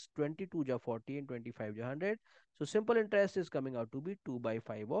 100, this 22 ja 40 and 25 ja 100. So simple interest is coming out to be 2 by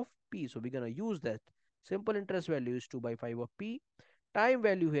 5 of P. So we're going to use that. Simple interest value is 2 by 5 of P. Time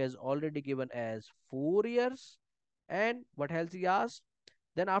value he has already given as 4 years. And what else he asked?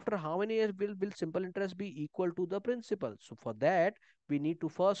 Then after how many years will simple interest be equal to the principal? So for that, we need to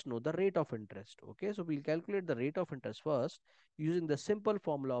first know the rate of interest. Okay, so we'll calculate the rate of interest first using the simple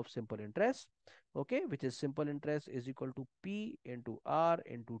formula of simple interest. Okay, which is simple interest is equal to P into R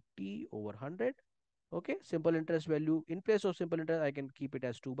into T over 100. Okay, simple interest value, in place of simple interest I can keep it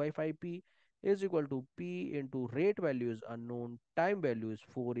as 2 by 5p is equal to p into rate value is unknown, time value is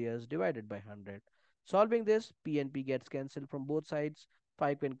 4 years divided by 100. Solving this, p and p gets cancelled from both sides.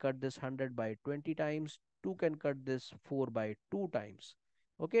 5 can cut this 100 by 20 times, 2 can cut this 4 by 2 times.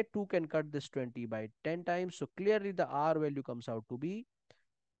 Okay, 2 can cut this 20 by 10 times. So clearly the r value comes out to be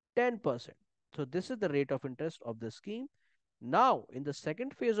 10%. So this is the rate of interest of the scheme. Now in the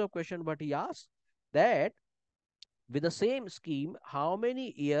second phase of question, what he asks, that with the same scheme, how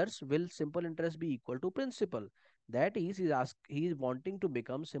many years will simple interest be equal to principal? That is, he is wanting to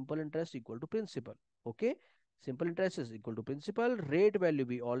become simple interest equal to principal. Okay, simple interest is equal to principal. Rate value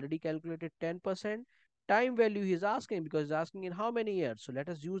we already calculated 10%. Time value he is asking, because he is asking in how many years. So let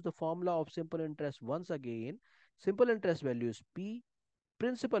us use the formula of simple interest once again. Simple interest value is P,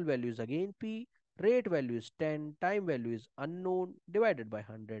 principal value is again P, rate value is 10, time value is unknown, divided by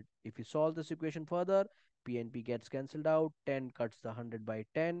 100. If you solve this equation further, P and P gets cancelled out, 10 cuts the 100 by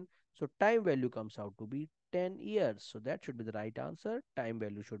 10. So time value comes out to be 10 years. So that should be the right answer. Time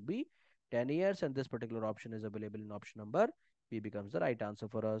value should be 10 years, and this particular option is available in option number B, becomes the right answer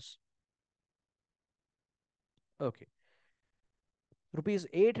for us. Okay. Rupees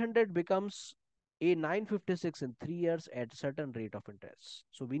 800 becomes a 956 in 3 years at certain rate of interest.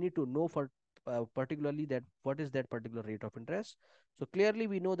 So we need to know for particularly that what is that particular rate of interest. So clearly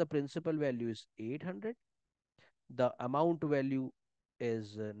we know the principal value is 800, the amount value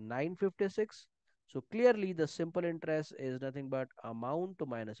is 956. So clearly the simple interest is nothing but amount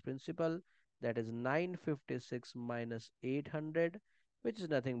minus principal, that is 956 minus 800, which is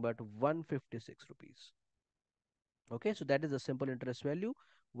nothing but 156 rupees. Okay, so that is the simple interest value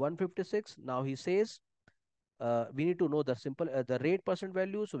 156. Now he says we need to know the simple the rate percent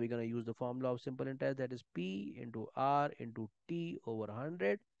value. So we're going to use the formula of simple interest, that is P into R into T over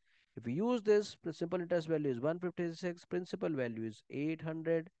 100. If we use this, the simple interest value is 156, principal value is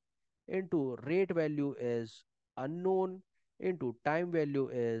 800, into rate value is unknown, into time value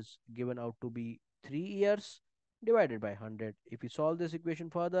is given out to be 3 years, divided by 100. If we solve this equation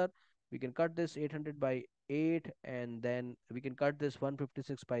further, we can cut this 800 by 8, and then we can cut this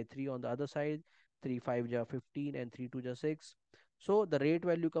 156 by 3 on the other side. 3 5 ja 15 and 3 2 ja 6. So the rate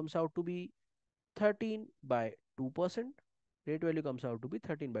value comes out to be 13 by 2%. Rate value comes out to be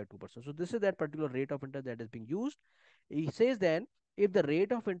 13 by 2%. So this is that particular rate of interest that is being used. He says then if the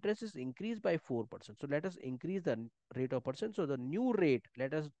rate of interest is increased by 4%. So let us increase the rate of percent. So the new rate,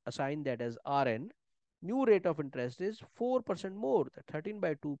 let us assign that as Rn. New rate of interest is 4% more. The 13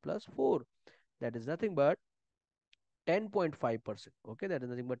 by 2 plus 4. That is nothing but 10.5%. Okay, that is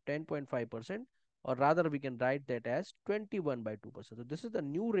nothing but 10.5%, or rather we can write that as 21 by 2%. So this is the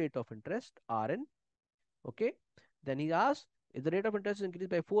new rate of interest Rn. Okay, then he asks if the rate of interest is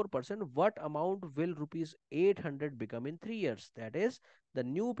increased by 4%, what amount will rupees 800 become in 3 years? That is, the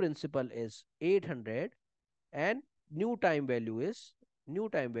new principal is 800 and new time value is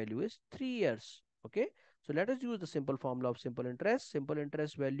 3 years. Okay, so let us use the simple formula of simple interest. Simple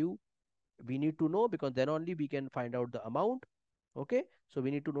interest value we need to know, because then only we can find out the amount. Okay, so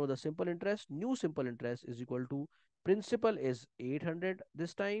we need to know the simple interest. New simple interest is equal to principal is 800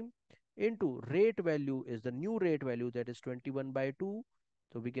 this time, into rate value is the new rate value, that is 21 by 2.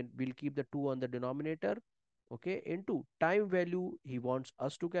 So we'll keep the 2 on the denominator. Okay, into time value he wants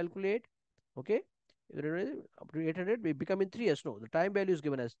us to calculate. Okay, up to 800 we become in 3 years. No, the time value is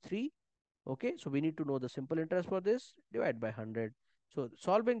given as 3. Okay, so we need to know the simple interest for this. Divide by 100. So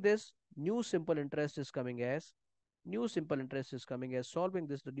solving this, new simple interest is coming as solving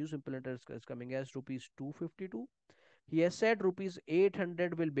this, the new simple interest is coming as rupees 252. He has said rupees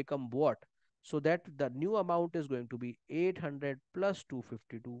 800 will become what? So that the new amount is going to be 800 plus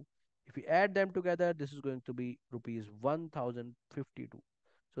 252. If we add them together, this is going to be rupees 1052.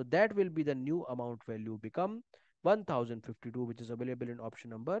 So that will be the new amount value become 1052, which is available in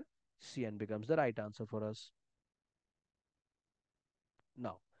option number C, and becomes the right answer for us.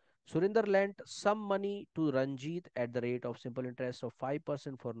 Now, Surinder lent some money to Ranjit at the rate of simple interest of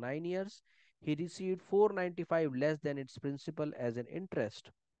 5% for 9 years. He received 495 less than its principal as an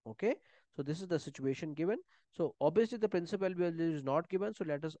interest. Okay, so this is the situation given. So obviously the principal value is not given. So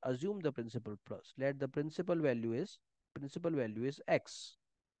let us assume the principal plus. Let the principal value is X.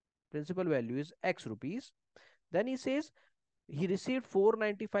 Principal value is X rupees. Then he says he received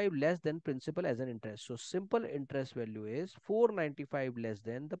 495 less than principal as an interest. So simple interest value is 495 less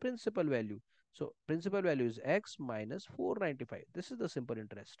than the principal value. So principal value is X minus 495. This is the simple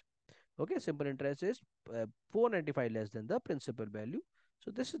interest. Okay, simple interest is 495 less than the principal value. So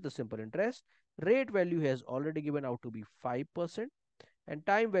this is the simple interest. Rate value has already given out to be 5%, and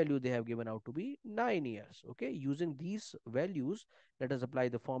time value they have given out to be 9 years. Okay, using these values, let us apply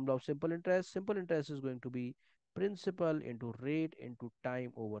the formula of simple interest. Simple interest is going to be principal into rate into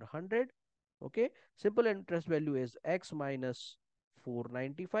time over 100. Okay, simple interest value is X minus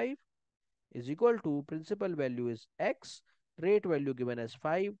 495 is equal to principal value is X, rate value given as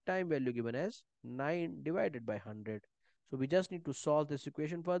 5, time value given as 9 divided by 100. So we just need to solve this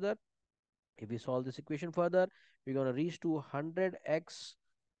equation further. If we solve this equation further, we're going to reach to 100x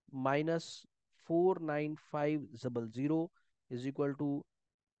minus 49500 is equal to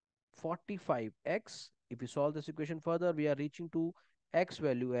 45x. If we solve this equation further, we are reaching to x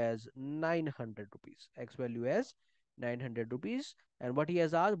value as 900 rupees. X value as 900 rupees. And what he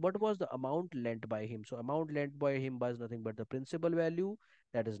has asked, what was the amount lent by him? So amount lent by him was nothing but the principal value,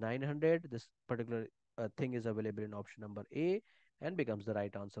 that is 900. This particular thing is available in option number A and becomes the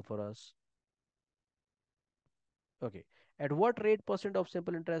right answer for us. Okay. At what rate percent of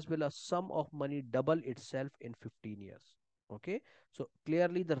simple interest will a sum of money double itself in 15 years? Okay. So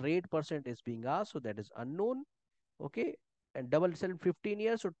clearly the rate percent is being asked. So that is unknown. Okay. And double itself in 15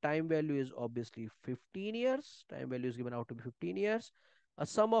 years. So time value is obviously 15 years. Time value is given out to be 15 years. A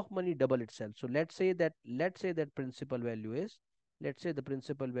sum of money double itself. So let's say that the principal value is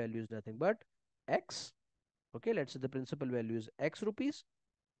nothing but X. Okay. Let's say the principal value is X rupees.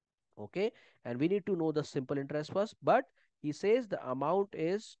 Okay, and we need to know the simple interest first, but he says the amount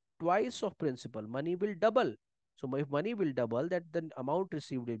is twice of principal, money will double. So if money will double, that the amount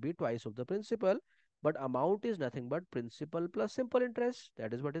received will be twice of the principal, but amount is nothing but principal plus simple interest,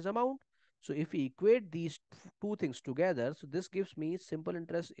 that is what is amount. So if we equate these two things together, so this gives me simple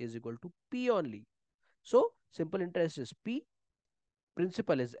interest is equal to P only. So simple interest is P,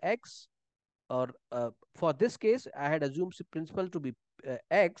 principal is X, or for this case I had assumed principal to be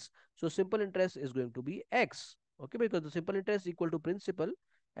X, so simple interest is going to be X. Okay, because the simple interest is equal to principal,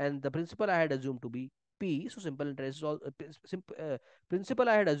 and the principal I had assumed to be P, so simple interest is all principal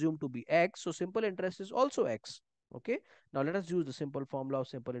I had assumed to be X, so simple interest is also X. Okay, now let us use the simple formula of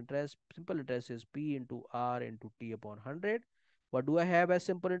simple interest. Simple interest is P into R into T upon 100. What do I have as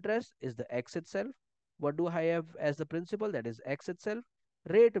simple interest is the X itself. What do I have as the principal? That is X itself.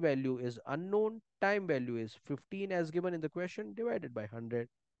 Rate value is unknown. Time value is 15 as given in the question, divided by 100.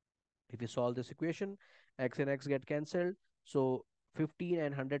 If you solve this equation, x and x get cancelled. So 15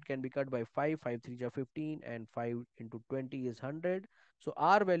 and 100 can be cut by 5. 5 3 are 15 and 5 into 20 is 100. So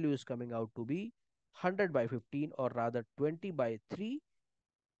our value is coming out to be 100 by 15, or rather 20 by 3,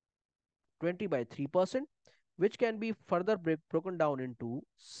 20 by 3%, which can be further broken down into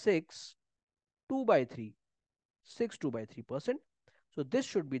 6 2 by 3, 6 2 by 3%. So this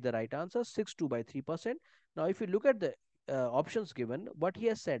should be the right answer, 6 2 by 3%. Now if you look at the options given, what he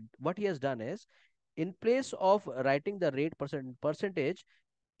has done is, in place of writing the rate percentage,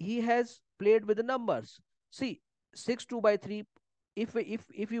 he has played with the numbers. See, 6 2 by 3,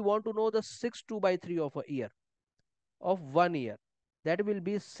 if you want to know the 6 2 by 3 of a year, of 1 year, that will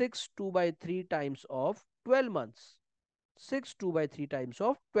be 6 2 by 3 times of 12 months. 6 2 by 3 times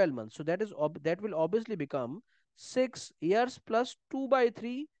of 12 months. So that will obviously become 6 years plus 2 by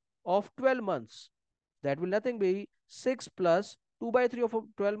 3 of 12 months. That will nothing be 6 plus 2 by 3 of a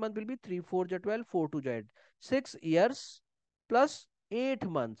 12 month will be 3 4 ja 12, 4 2 ja 8. 6 years plus 8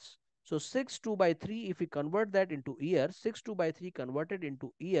 months. So 6 2 by 3, if we convert that into year, 6 2 by 3 converted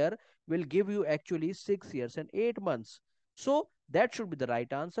into year will give you actually 6 years and 8 months. So that should be the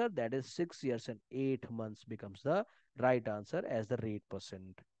right answer. That is 6 years and 8 months becomes the right answer as the rate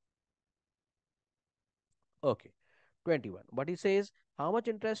percent. Okay. 21. What he says, how much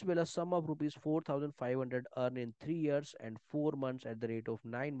interest will a sum of rupees 4,500 earn in 3 years and 4 months at the rate of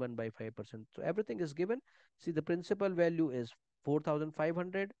 91 by 5%? So everything is given. See, the principal value is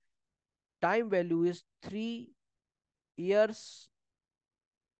 4,500. Time value is 3 years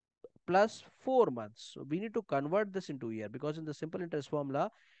plus 4 months. So we need to convert this into year, because in the simple interest formula,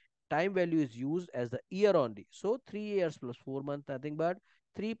 time value is used as the year only. So 3 years plus 4 months, nothing but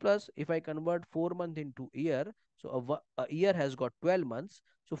 3 plus, if I convert 4 month into year, so a year has got 12 months.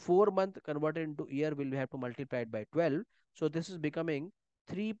 So 4 month converted into year will have to multiply it by 12. So this is becoming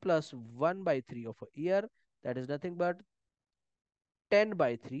 3 plus 1 by 3 of a year. That is nothing but 10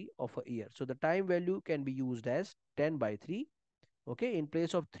 by 3 of a year. So the time value can be used as 10 by 3. Okay, in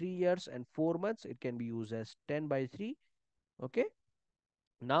place of 3 years and 4 months, it can be used as 10 by 3. Okay.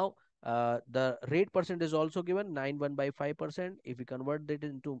 Now, the rate percent is also given 91 by 5%. If we convert it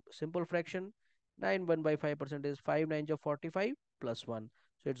into simple fraction, 91 by 5% is 5 9 are 45 plus 1.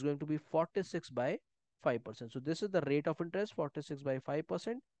 So it's going to be 46 by 5%. So this is the rate of interest, 46 by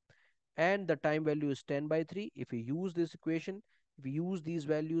 5%. And the time value is 10 by 3. If we use this equation, if we use these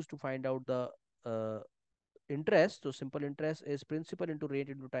values to find out the uh, interest, so simple interest is principal into rate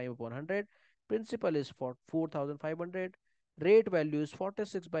into time upon 100. Principal is for 4,500. Rate value is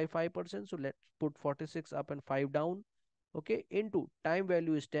 46 by 5%. So let's put 46 up and 5 down. Okay, into time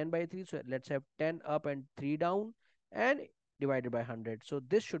value is 10 by 3. So let's have 10 up and 3 down, and divided by 100. So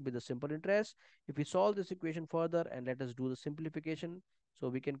this should be the simple interest. If we solve this equation further and let us do the simplification, so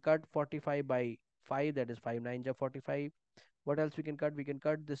we can cut 45 by 5, that is 5 9 are 45. What else we can cut? We can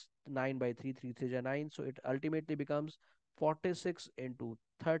cut this 9 by 3, 3 3 are 9. So it ultimately becomes 46 into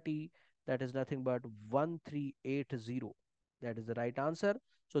 30. That is nothing but 1380. That is the right answer.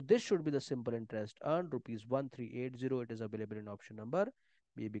 So this should be the simple interest earned, rupees 1380. It is available in option number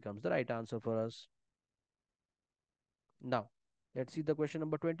B becomes the right answer for us. Now, let's see the question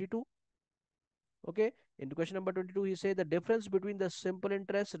number 22. Okay, in question number 22, he said the difference between the simple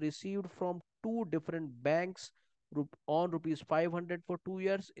interest received from two different banks on rupees 500 for 2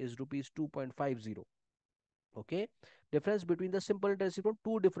 years is rupees 2.50. Okay, difference between the simple interest received from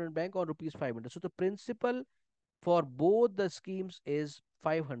two different bank on rupees 500. So the principal for both the schemes is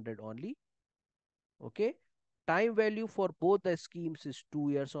 500 only. Okay, time value for both the schemes is 2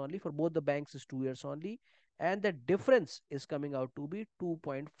 years only, for both the banks is 2 years only, and the difference is coming out to be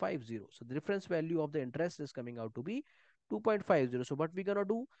 2.50. So the difference value of the interest is coming out to be 2.50. So what we're gonna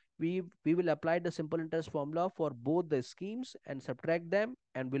do, we will apply the simple interest formula for both the schemes and subtract them,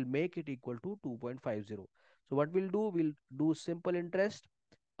 and we'll make it equal to 2.50. So what we'll do simple interest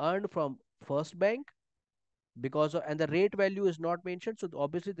earned from first bank, because of, and the rate value is not mentioned, so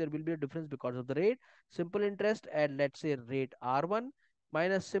obviously there will be a difference because of the rate. Simple interest at, let's say, rate R1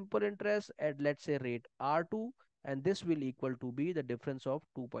 minus simple interest at, let's say, rate R2, and this will equal to be the difference of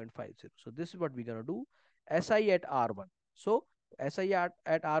 2.50. So this is what we're going to do. SI at R1, so SI at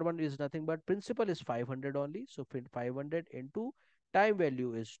R1 is nothing but principal is 500 only, so 500 into time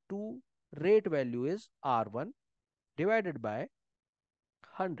value is 2, rate value is R1, divided by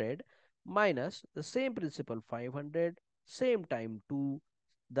 100 minus the same principal 500, same time 2,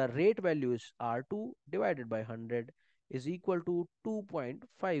 the rate value is R2, divided by 100 is equal to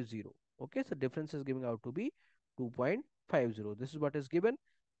 2.50. Okay, so difference is giving out to be 2.50. This is what is given.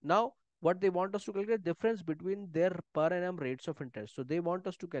 Now, what they want us to calculate difference between their per annum rates of interest. So they want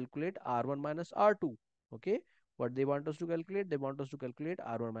us to calculate R1 minus R2. Okay. What they want us to calculate? They want us to calculate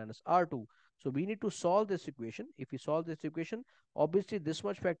R1 minus R2. So we need to solve this equation. If we solve this equation, obviously this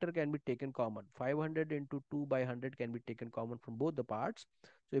much factor can be taken common. 500 into 2 by 100 can be taken common from both the parts.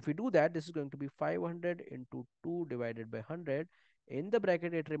 So if we do that, this is going to be 500 into 2 divided by 100. In the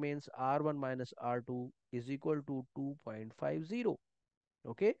bracket, it remains R1 minus R2 is equal to 2.50.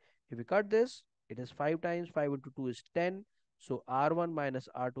 Okay. If we cut this, it is 5 times 5 into 2 is 10. So R1 minus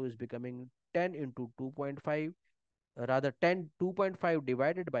R2 is becoming 10 into 2.5. Rather 10, 2.5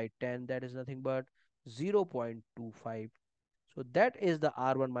 divided by 10, that is nothing but 0.25. So that is the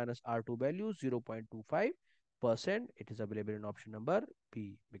R1 minus R2 value, 0.25%. It is available in option number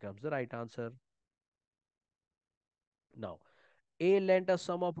B, becomes the right answer. Now, A lent a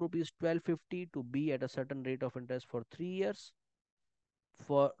sum of rupees 1250 to B at a certain rate of interest for 3 years.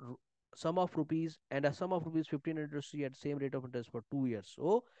 For sum of rupees and a sum of rupees 1500 to C at same rate of interest for 2 years.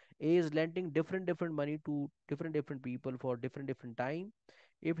 So A is lending different money to different people for different time.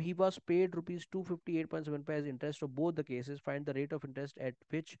 If he was paid rupees 258.75 as interest of both the cases, find the rate of interest at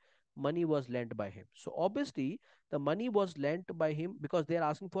which money was lent by him. So obviously the money was lent by him because they are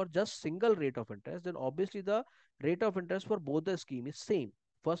asking for just single rate of interest. Then obviously the rate of interest for both the scheme is same.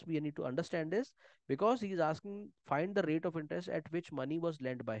 First we need to understand this, because he is asking find the rate of interest at which money was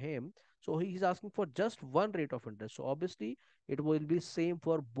lent by him. So he is asking for just one rate of interest. So obviously it will be same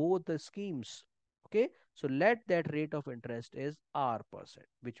for both the schemes. Okay. So let that rate of interest is R%,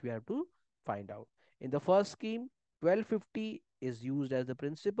 which we have to find out. In the first scheme, 1250 is used as the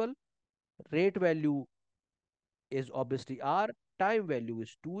principal. Rate value is obviously R. Time value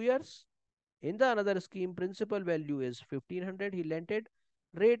is 2 years. In the another scheme, principal value is 1500 he lent it.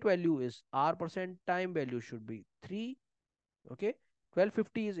 Rate value is R%. Time value should be 3. Okay.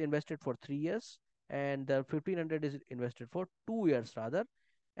 1250 is invested for 3 years and the 1500 is invested for 2 years rather.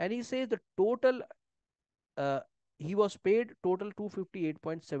 And he says the total uh, he was paid total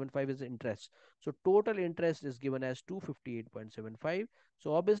 258.75 is interest. So total interest is given as 258.75.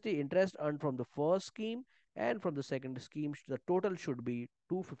 So obviously interest earned from the first scheme and from the second scheme, the total should be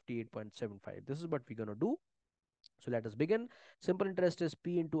 258.75. This is what we're going to do. So let us begin. Simple interest is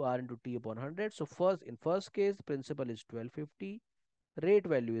P into R into T upon 100. So first, in first case, principal is 1250, rate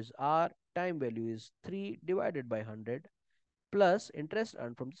value is R, time value is 3 divided by 100, plus interest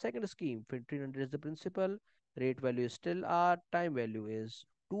earned from the second scheme. 1500 is the principal, rate value is still R, time value is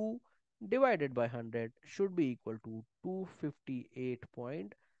 2 divided by 100 should be equal to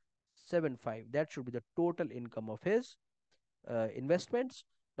 258.75. That should be the total income of his investments.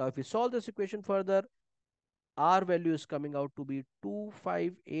 Now if we solve this equation further, R value is coming out to be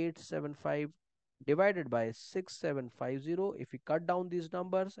 25875 divided by 6750. If we cut down these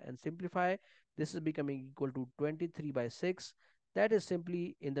numbers and simplify, this is becoming equal to 23 by 6. That is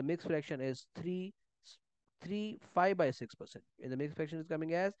simply in the mixed fraction is 5 by 6%. In the mixed fraction is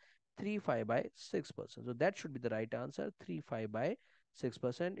coming as 5 by 6%. So that should be the right answer, 5 by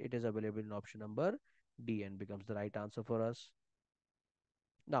 6%. It is available in option number D and becomes the right answer for us.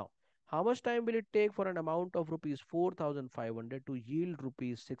 Now, how much time will it take for an amount of rupees 4500 to yield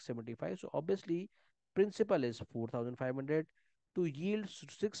rupees 675? So obviously principal is 4500 to yield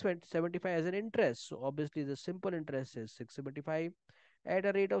 675 as an interest. So obviously the simple interest is 675 at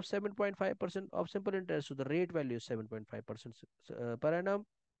a rate of 7.5% of simple interest. So the rate value is 7.5% per annum.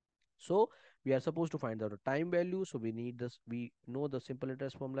 So we are supposed to find out the time value. So we need this. We know the simple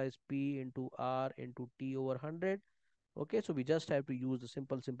interest formula is P into R into T over 100. Okay, so we just have to use the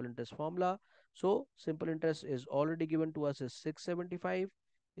simple interest formula. So simple interest is already given to us as 675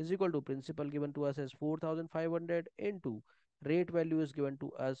 is equal to principal given to us as 4500 into rate value is given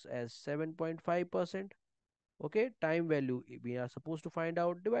to us as 7.5%. Okay, time value we are supposed to find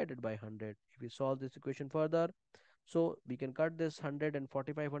out divided by 100. If we solve this equation further, so we can cut this 100 and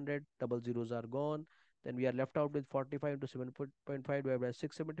 4500, double zeros are gone. Then we are left out with 45 into 7.5 divided by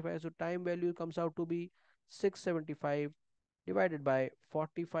 675. So time value comes out to be 675 divided by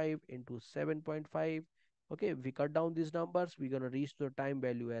 45 into 7.5. Okay, if we cut down these numbers, we're going to reach the time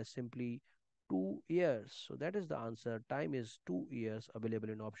value as simply 2 years. So that is the answer. Time is 2 years, available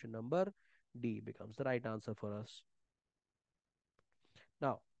in option number D, becomes the right answer for us.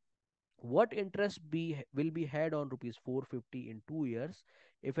 Now, what interest will be had on rupees 450 in 2 years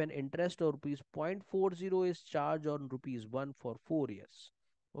if an interest of rupees 0.40 is charged on rupees 1 for 4 years?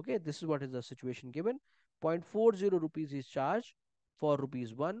 Okay, this is what is the situation given. 0.40 rupees is charged for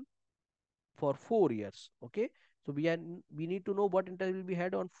rupees 1 for 4 years. Okay, So we need to know what interest will be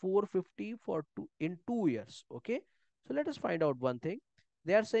had on 450 for two in 2 years. Okay. So let us find out one thing.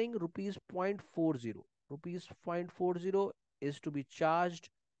 They are saying rupees 0.40. Rupees 0.40 is to be charged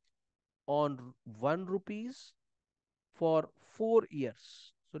on 1 rupees for 4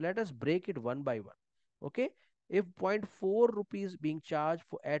 years. So let us break it one by one. Okay. If 0.4 rupees being charged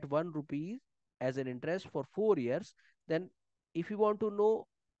for at 1 rupees as an interest for 4 years, then if you want to know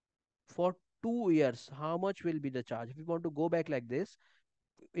for 2 years how much will be the charge, if you want to go back like this,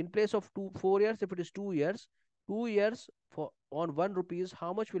 in place of 4 years, if it is 2 years, 2 years for on 1 rupees,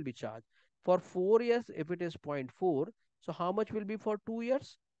 how much will be charged? For 4 years, if it is zero point 0.4, so how much will be for 2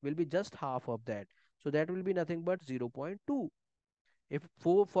 years? Will be just half of that. So that will be nothing but 0.2. If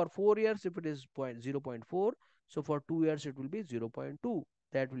for 4 years, if it is 0.4, so for 2 years it will be 0.2.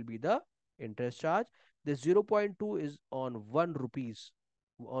 That will be the interest charge. This 0.2 is on 1 rupees.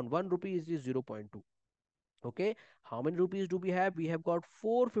 On 1 rupees is 0.2. Okay, how many rupees do we have? We have got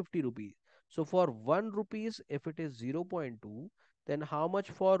 450 rupees. So for 1 rupees, if it is 0.2, then how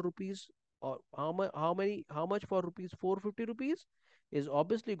much for rupees, or how much for rupees 450 rupees is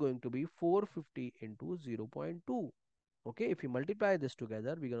obviously going to be 450 into 0.2. Okay, if you multiply this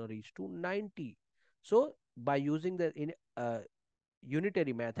together, we're going to reach to 90. So by using the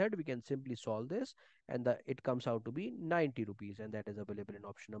unitary method, we can simply solve this, and it comes out to be 90 rupees, and that is available in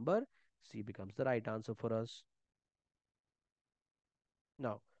option number C becomes the right answer for us.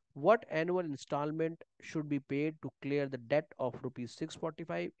 Now, what annual installment should be paid to clear the debt of rupees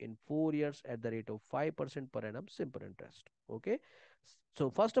 645 in 4 years at the rate of 5% per annum simple interest? Okay. So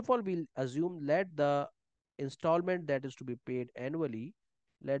first of all, we'll assume let the installment that is to be paid annually,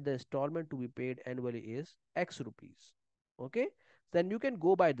 let the installment to be paid annually is X rupees. Okay. Then you can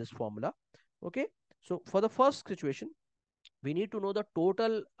go by this formula. Okay. So for the first situation, we need to know the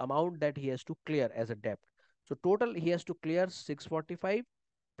total amount that he has to clear as a debt. So total he has to clear 645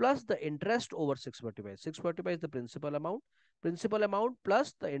 plus the interest over 645. 645 is the principal amount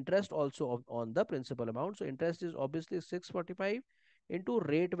plus the interest also on the principal amount. So interest is obviously 645 into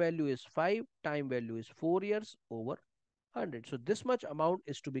rate value is 5, time value is 4 years over 100. So this much amount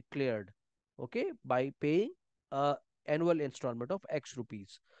is to be cleared, okay, by paying annual installment of X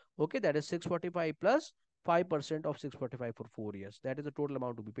rupees. Okay, that is 645 plus 5% of 645 for 4 years. That is the total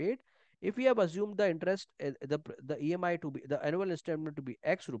amount to be paid. If we have assumed the interest, the EMI to be the annual installment to be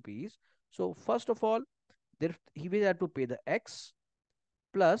X rupees, so first of all, there he will have to pay the X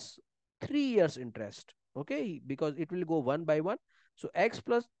plus 3 years interest. Okay, because it will go one by one. So X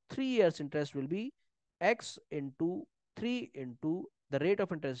plus 3 years interest will be X into 3 into the rate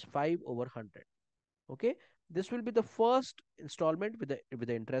of interest 5 over 100. Okay, this will be the first installment with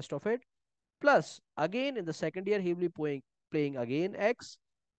the interest of it, plus again in the second year he will be paying again X,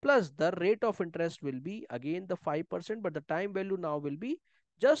 plus the rate of interest will be again the 5%, but the time value now will be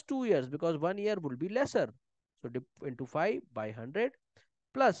just 2 years because 1 year will be lesser. So into 5 by 100,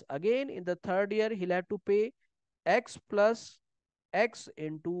 plus again in the third year he'll have to pay X plus X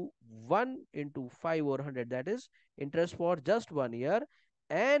into 1 into 5 over 100, that is interest for just 1 year,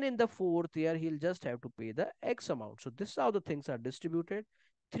 and in the fourth year he'll just have to pay the X amount. So this is how the things are distributed.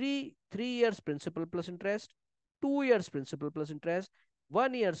 Three years principal plus interest, 2 years principal plus interest,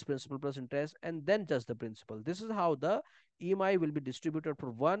 1 year's principal plus interest, and then just the principal. This is how the EMI will be distributed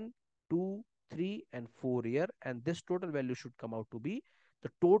for 1, 2, 3 and 4 year, and this total value should come out to be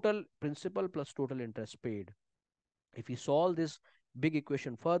the total principal plus total interest paid. If we solve this big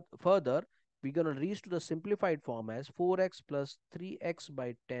equation further, we're going to reach to the simplified form as 4x plus 3x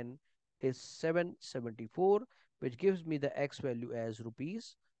by 10 is 774, which gives me the x value as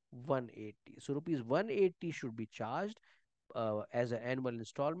rupees 180. So rupees 180 should be charged as an annual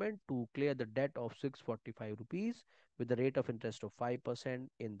installment to clear the debt of 645 rupees with the rate of interest of 5%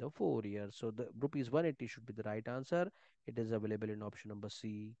 in the 4 years. So the rupees 180 should be the right answer. It is available in option number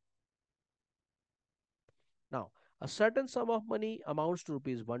C. Now, a certain sum of money amounts to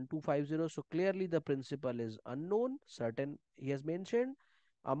rupees 1250. So clearly the principal is unknown. Certain he has mentioned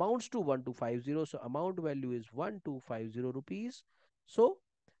amounts to 1250. So amount value is 1250 rupees. So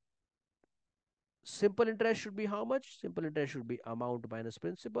simple interest should be how much? Simple interest should be amount minus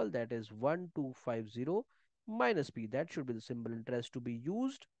principal. That is 1250 minus P. That should be the simple interest to be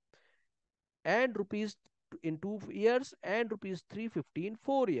used. And rupees in 2 years and rupees 350 in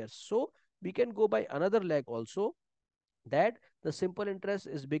 4 years. So we can go by another leg also, that the simple interest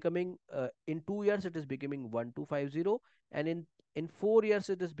is becoming in 2 years it is becoming 1250, and in 4 years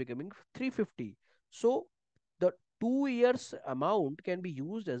it is becoming 350. So the 2 years amount can be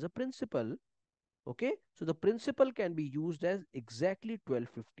used as a principal. Okay, so the principal can be used as exactly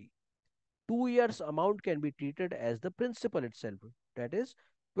 1250. 2 years amount can be treated as the principal itself. That is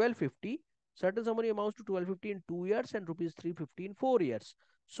 1250. Certain sum money amounts to 1250 in 2 years and rupees 350 in 4 years.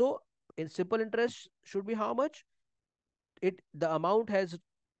 So in simple interest should be how much? The amount has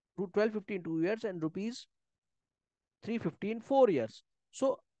 1250 in 2 years and rupees 350 in 4 years.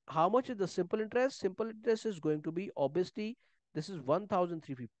 So how much is the simple interest? Simple interest is going to be, obviously, this is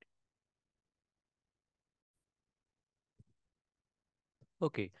 1350.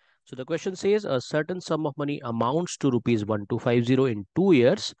 Okay, so the question says a certain sum of money amounts to rupees 1250 in 2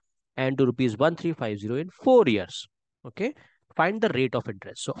 years and to rupees 1350 in 4 years. Okay, find the rate of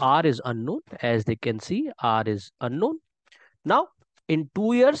interest. So R is unknown, as they can see, R is unknown. Now, in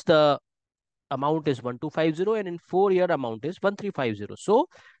 2 years, the amount is 1250 and in 4 year amount is 1350. So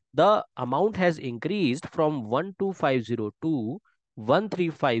the amount has increased from 1250 to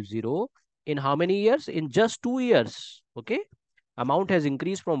 1350 in how many years? In just 2 years. Okay, amount has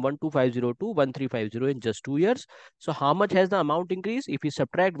increased from 1250 to 1350 in just 2 years. So how much has the amount increased? If we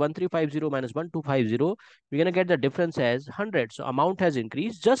subtract 1350 minus 1250, we're going to get the difference as 100. So amount has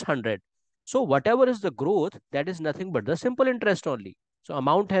increased just 100. So whatever is the growth, that is nothing but the simple interest only. So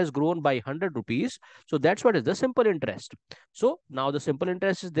amount has grown by 100 rupees. So that's what is the simple interest. So now the simple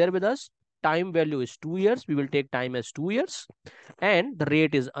interest is there with us. Time value is 2 years. We will take time as 2 years. And the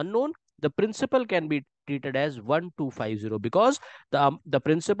rate is unknown. The principal can be treated as 1250 because the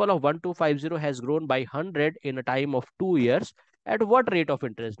principal of 1250 has grown by 100 in a time of 2 years. At what rate of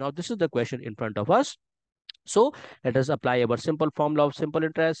interest? Now this is the question in front of us. So let us apply our simple formula of simple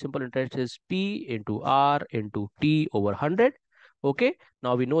interest. Simple interest is P into R into T over 100. Okay,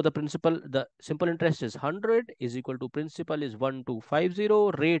 now we know the principal, the simple interest is 100 is equal to principal is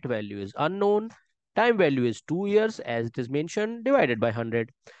 1250, rate value is unknown, time value is 2 years as it is mentioned, divided by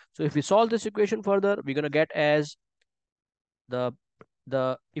 100. So if we solve this equation further, we're going to get as the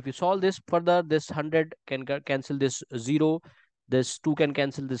if you solve this further, this 100 can cancel this 0, this 2 can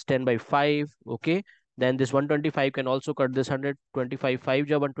cancel this 10 by 5. Okay, then this 125 can also cut this 100, 25 5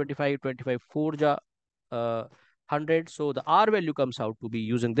 ja 125, 25 4 ja 100. So the R value comes out to be,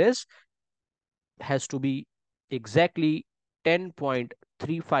 using this, has to be exactly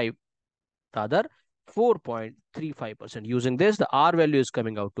 10.35, rather 4.35%. Using this, the R value is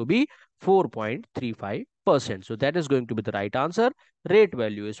coming out to be 4.35%. So that is going to be the right answer. Rate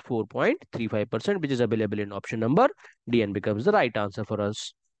value is 4.35%, which is available in option number D, and becomes the right answer for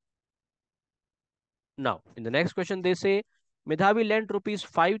us. Now, in the next question, they say Medhavi lent rupees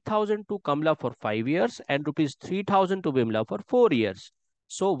 5,000 to Kamla for 5 years and rupees 3,000 to Vimla for 4 years.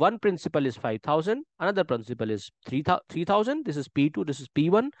 So one principal is 5,000, another principal is 3,000. This is P2, this is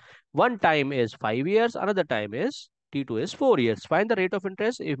P1. One time is 5 years, another time is T2 is 4 years. Find the rate of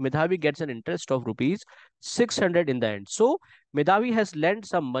interest if Medhavi gets an interest of rupees 600 in the end. So Medhavi has lent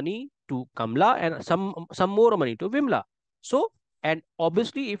some money to Kamla and some more money to Vimla. So, and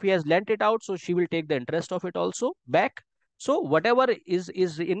obviously if he has lent it out, so she will take the interest of it also back. So whatever is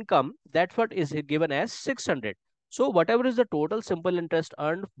income, that's what is given as 600. So whatever is the total simple interest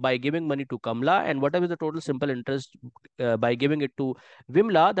earned by giving money to Kamla and whatever is the total simple interest by giving it to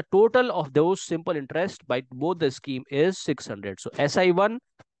Vimla, the total of those simple interest by both the scheme is 600. So SI1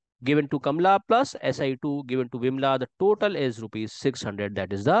 given to Kamla plus SI2 given to Vimla, the total is rupees 600.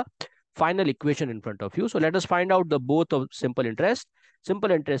 That is the final equation in front of you. So let us find out the both of simple interest.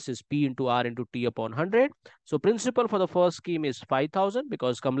 Simple interest is P into R into T upon 100. So principal for the first scheme is 5,000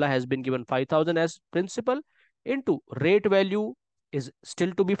 because Kamla has been given 5,000 as principal, into rate value is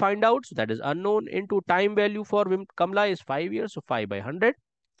still to be find out. So that is unknown, into time value for Kamla is 5 years. So 5 by 100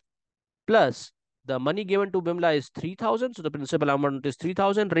 plus the money given to Bimla is 3,000. So the principal amount is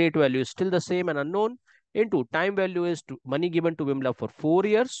 3,000. Rate value is still the same and unknown. Into time value is money given to Bimla for 4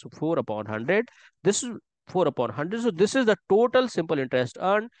 years. So 4 upon 100. This is 4 upon 100. So this is the total simple interest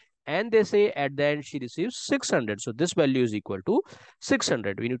earned. And they say at the end she receives 600. So this value is equal to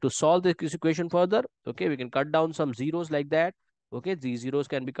 600. We need to solve this equation further. Okay, we can cut down some zeros like that. Okay, these zeros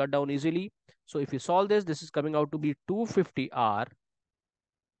can be cut down easily. So if you solve this, this is coming out to be 250R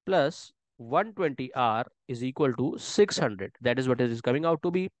plus 120R is equal to 600. That is what it is coming out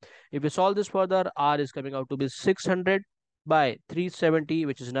to be. If we solve this further, R is coming out to be 600 by 370,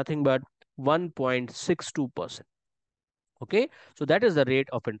 which is nothing but 1.62%. Okay, so that is the rate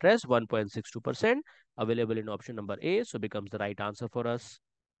of interest, 1.62%, available in option number A. So becomes the right answer for us.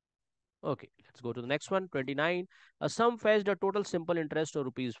 Okay, let's go to the next one. 29. A sum fetched a total simple interest of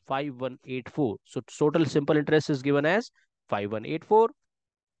rupees 5184. So total simple interest is given as 5184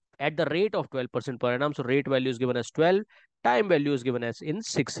 at the rate of 12% per annum. So rate value is given as 12. Time value is given as in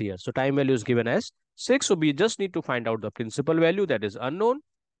 6 years. So time value is given as 6. So we just need to find out the principal value, that is unknown.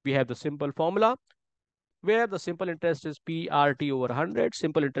 We have the simple formula where the simple interest is PRT over 100.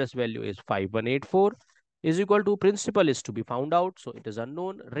 Simple interest value is 5184 is equal to principal is to be found out. So it is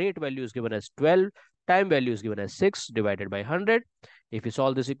unknown. Rate value is given as 12. Time value is given as 6 divided by 100. If we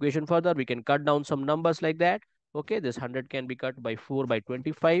solve this equation further, we can cut down some numbers like that. Okay, this 100 can be cut by 4 by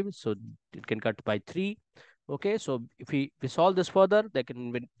 25. So it can cut by 3. Okay, so if we solve this further,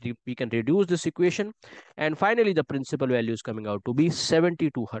 we can reduce this equation. And finally, the principal value is coming out to be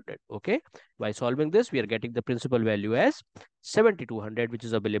 7200. Okay, by solving this, we are getting the principal value as 7200, which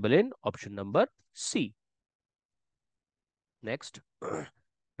is available in option number C. Next,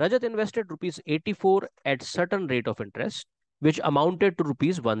 Rajat invested rupees 84 at certain rate of interest, which amounted to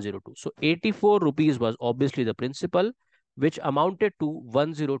rupees 102. So 84 rupees was obviously the principal, which amounted to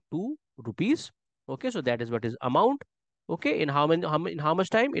 102 rupees. Okay, so that is what is amount. Okay, in how much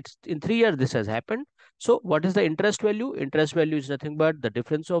time? It's in 3 years this has happened. So what is the interest value? Interest value is nothing but the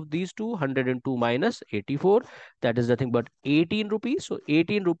difference of these two, 102 minus 84. That is nothing but 18 rupees. So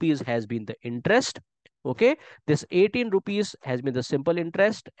 18 rupees has been the interest. Okay, this 18 rupees has been the simple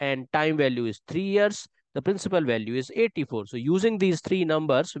interest and time value is 3 years. The principal value is 84. So using these three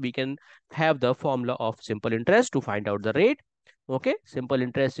numbers, we can have the formula of simple interest to find out the rate. Okay, simple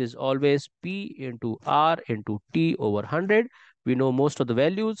interest is always P into R into T over 100. We know most of the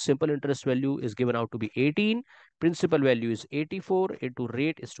values. Simple interest value is given out to be 18. Principal value is 84 into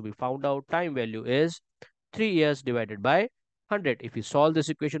rate is to be found out. Time value is 3 years divided by 100. If we solve this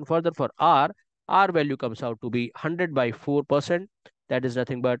equation further for R value comes out to be 100 by 4%. That is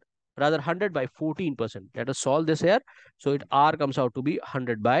nothing but rather 100 by 14%. Let us solve this here. So R comes out to be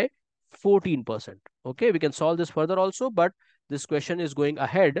 100 by 14%. Okay, we can solve this further also, but this question is going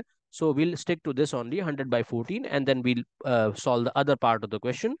ahead. So we'll stick to this only 100 by 14 and then we'll solve the other part of the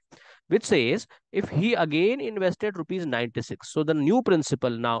question, which says if he again invested rupees 96. So the new principal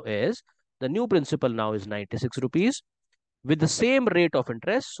now is 96 rupees with the same rate of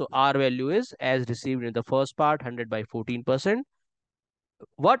interest. So R value is as received in the first part 100 by 14%.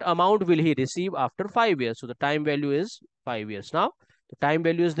 What amount will he receive after 5 years? So the time value is 5 years. Now the time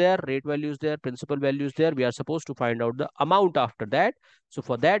value is there, rate value is there, principal value is there. We are supposed to find out the amount after that. So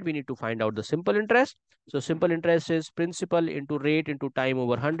for that we need to find out the simple interest. So simple interest is principal into rate into time over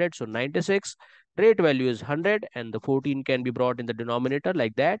 100. So 96. Rate value is 100 and the 14 can be brought in the denominator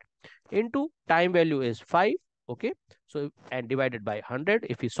like that. Into time value is 5. Okay, so and divided by 100.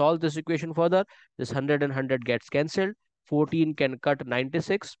 If we solve this equation further, this 100 and 100 gets cancelled. 14 can cut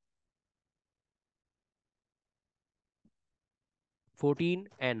 96. 14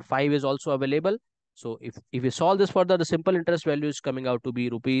 and 5 is also available. So if we solve this further, the simple interest value is coming out to be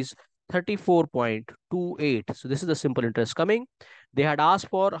rupees 34.28. So this is the simple interest coming. They had asked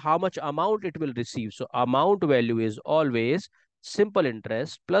for how much amount it will receive. So amount value is always simple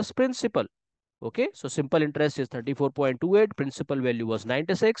interest plus principal. Okay, so simple interest is 34.28, principal value was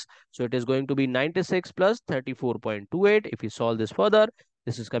 96. So it is going to be 96 plus 34.28. If we solve this further,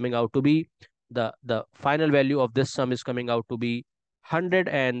 this is coming out to be the final value of this sum is coming out to be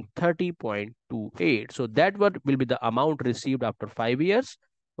 130.28. So that what will be the amount received after 5 years.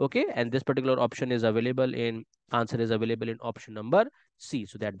 Okay, and this particular option is available in answer is available in option number C.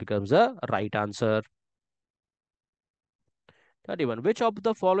 So that becomes a right answer. 31. Which of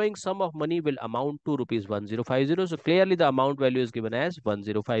the following sum of money will amount to rupees 1050? So clearly the amount value is given as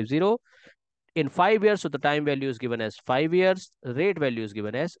 1050. In 5 years, so the time value is given as 5 years. Rate value is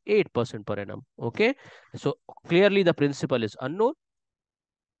given as 8% per annum. Okay. So clearly the principal is unknown.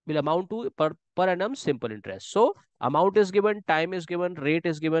 Will amount to per annum simple interest. So amount is given, time is given, rate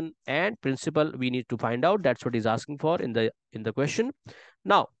is given, and principal we need to find out. That's what he's asking for in the question.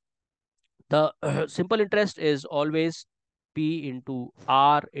 Now, the simple interest is always P into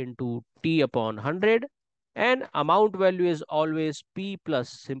R into T upon 100 and amount value is always P plus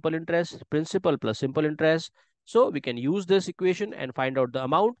simple interest, principal plus simple interest. So we can use this equation and find out the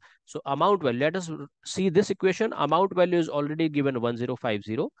amount. So amount value, let us see this equation. Amount value is already given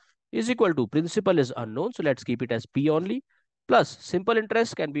 1050 is equal to principal is unknown. So let's keep it as P only plus simple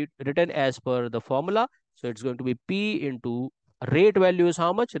interest can be written as per the formula. So it's going to be P into rate value is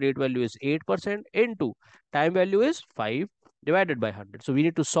how much? Rate value is 8% into time value is 5 divided by 100. So we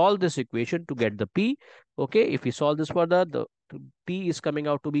need to solve this equation to get the P. Okay, if we solve this further, the P is coming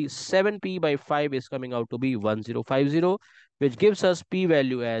out to be 7P by 5 is coming out to be 1050, which gives us P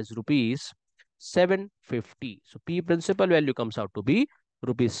value as rupees 750. So P principal value comes out to be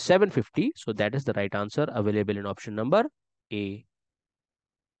rupees 750. So that is the right answer available in option number A.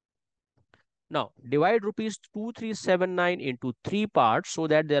 Now, divide rupees 2379 into 3 parts so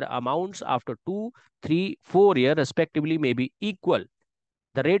that their amounts after 2, 3, 4 years respectively may be equal.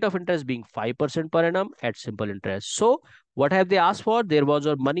 The rate of interest being 5% per annum at simple interest. So what have they asked for? There was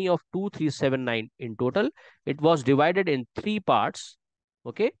a money of 2379 in total. It was divided in three parts.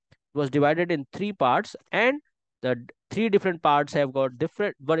 Okay. It was divided in three parts, and the three different parts have got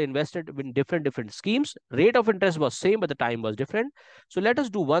different, were invested in different schemes. Rate of interest was same, but the time was different. So let us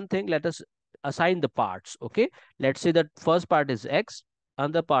do one thing. Let us assign the parts. Okay. Let's say that first part is X,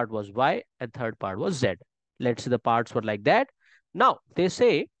 another part was Y, and third part was Z. Let's say the parts were like that. Now they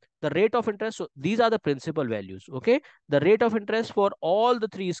say the rate of interest. So these are the principal values. Okay. The rate of interest for all the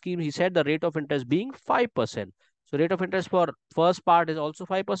three schemes, he said the rate of interest being 5%. So rate of interest for first part is also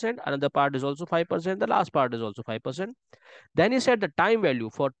 5%, another part is also 5%, the last part is also 5%. Then he said the time value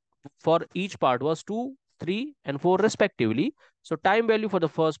for each part was 2, 3, and 4 respectively. So time value for the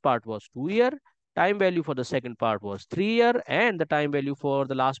first part was 2 year, time value for the second part was 3 year, and the time value for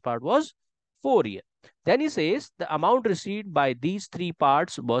the last part was 4 year. Then he says the amount received by these three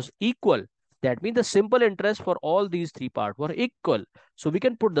parts was equal. That means the simple interest for all these three parts were equal. So we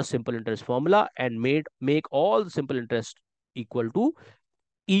can put the simple interest formula and make all the simple interest equal to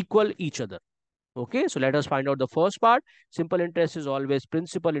equal each other. Okay, so let us find out the first part. Simple interest is always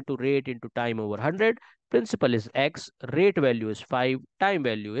principal into rate into time over 100. Principal is X, rate value is 5, time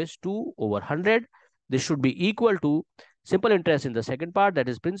value is 2 over 100. This should be equal to simple interest in the second part, that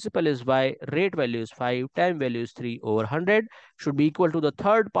is principal is Y, rate value is 5, time value is 3 over 100, should be equal to the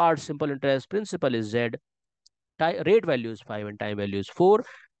third part, simple interest, principal is Z, rate value is 5 and time value is 4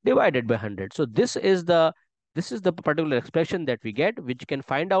 divided by 100. So this is the particular expression that we get, which can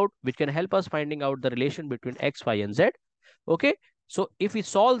find out, which can help us finding out the relation between X, Y, and Z. Okay. So if we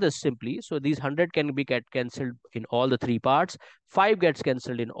solve this simply, so these 100 can be get cancelled in all the three parts. 5 gets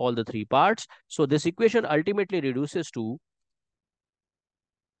cancelled in all the three parts. So this equation ultimately reduces to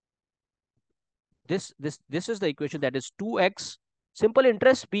this is the equation, that is 2x simple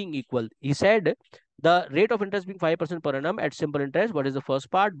interest being equal. He said the rate of interest being 5% per annum at simple interest. What is the first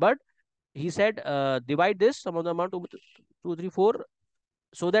part? But he said divide this sum of the amount to 2, 3, 4,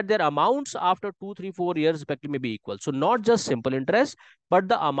 so that their amounts after 2, 3, 4 years respectively may be equal. So not just simple interest, but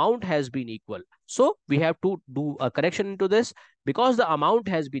the amount has been equal. So we have to do a correction into this. Because the amount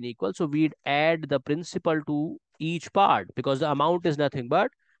has been equal, so we'd add the principal to each part, because the amount is nothing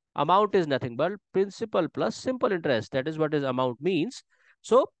but principal plus simple interest. That is what is amount means.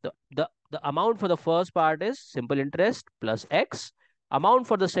 So the amount for the first part is simple interest plus X. Amount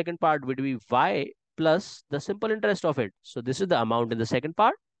for the second part would be Y plus the simple interest of it. So this is the amount in the second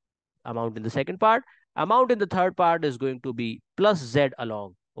part. Amount in the second part. Amount in the third part is going to be plus Z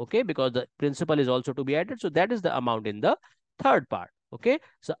along. Okay, because the principal is also to be added. So that is the amount in the third part. Okay,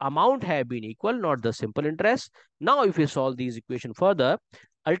 so amount have been equal, not the simple interest. Now if we solve these equation further,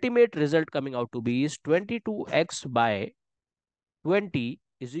 ultimate result coming out to be is 22x by 20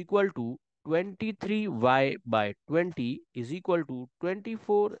 is equal to 23y by 20 is equal to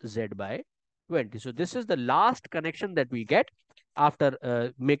 24z by 20. So this is the last connection that we get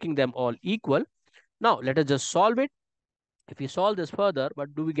after making them all equal. Now let us just solve it. If we solve this further,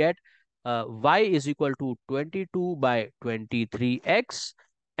 what do we get? Y is equal to 22 by 23x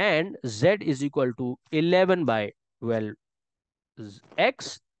and z is equal to 11 by 12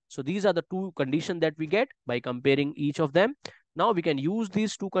 x. So these are the two conditions that we get by comparing each of them. Now we can use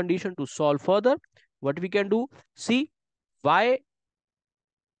these two conditions to solve further. What we can do, see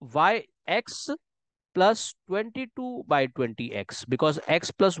x plus 22 by 20x, because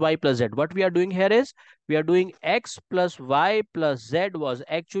x plus y plus z. What we are doing here is we are doing x plus y plus z was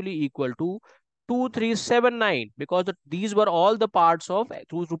actually equal to 2379, because these were all the parts of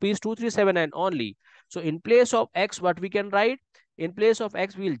rupees 2379 only. So in place of x, what we can write? In place of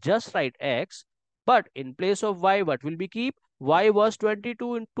x, we'll just write x. But in place of y, what will we keep? Y was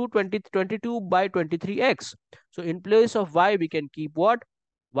 22 into 22 by 23x. So in place of y, we can keep what?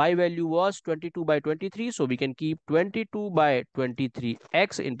 Y value was 22 by 23. So we can keep 22 by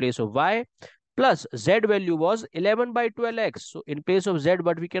 23x in place of y, plus z value was 11 by 12x. So in place of z,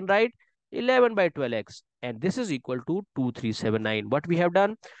 what we can write? 11 by 12x. And this is equal to 2379. What we have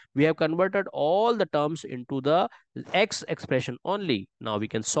done? We have converted all the terms into the x expression only. Now we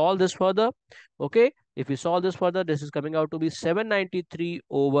can solve this further. Okay. If we solve this further, this is coming out to be 793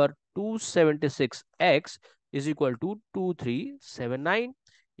 over 276x is equal to 2379.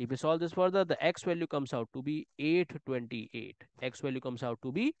 If we solve this further, the x value comes out to be 828. X value comes out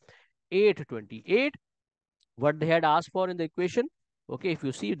to be 828. What they had asked for in the equation. Okay, if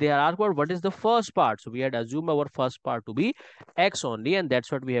you see, they are asked for what is the first part. So we had assumed our first part to be x only, and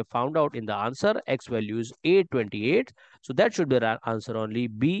that's what we have found out in the answer. X value is 828. So that should be the answer only.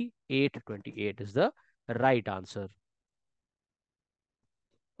 B, 828 is the right answer.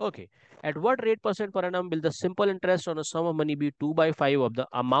 Okay. At what rate percent per annum will the simple interest on a sum of money be 2 by 5 of the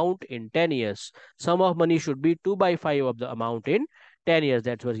amount in 10 years? Sum of money should be 2 by 5 of the amount in 10 years.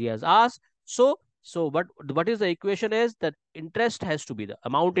 That's what he has asked. So what is the equation is that interest has to be the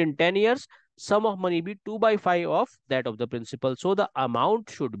amount in 10 years. Sum of money be 2 by 5 of that of the principal. So the amount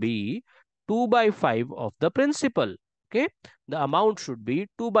should be 2 by 5 of the principal. Okay. The amount should be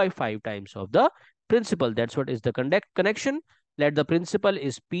 2 by 5 times of the principal. That's what is the connection. Let the principal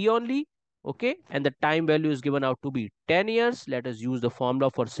is P only, okay, and the time value is given out to be 10 years. Let us use the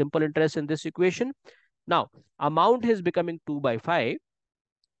formula for simple interest in this equation. Now, amount is becoming 2 by 5.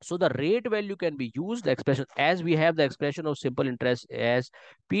 So the rate value can be used, the expression, as we have the expression of simple interest as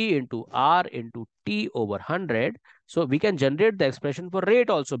P into R into T over 100. So we can generate the expression for rate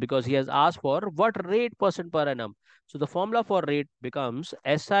also, because he has asked for what rate percent per annum. So the formula for rate becomes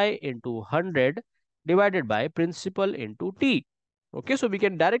SI into 100 divided by principal into T. Okay, so we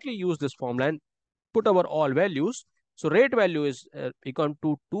can directly use this formula and put our all values. So rate value is equal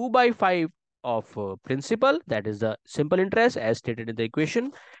to 2 by 5 of principal, that is the simple interest as stated in the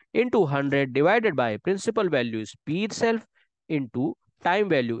equation, into 100 divided by principal value is P itself into time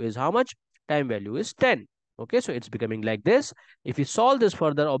value is how much? Time value is 10. Okay, so it's becoming like this. If we solve this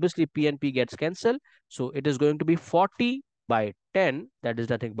further, obviously P and P gets cancelled. So it is going to be 40 by 10, that is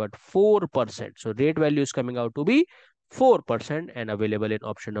nothing but 4%. So rate value is coming out to be 4% and available in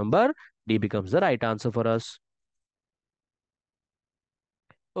option number D becomes the right answer for us.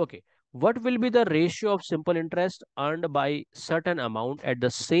 Okay. What will be the ratio of simple interest earned by certain amount at the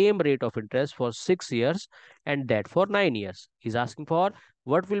same rate of interest for 6 years and that for 9 years? He's asking for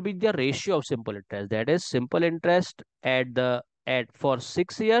what will be the ratio of simple interest, that is simple interest at for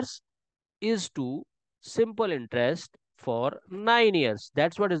 6 years is to simple interest for 9 years.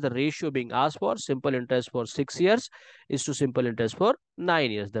 That's what is the ratio being asked for. Simple interest for 6 years is to simple interest for 9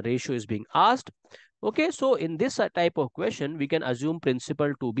 years. The ratio is being asked. Okay, so in this type of question, we can assume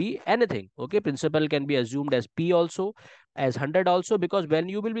principal to be anything. Okay, principal can be assumed as P also, as 100 also, because when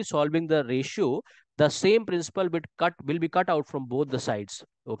you will be solving the ratio, the same principal will be cut out from both the sides.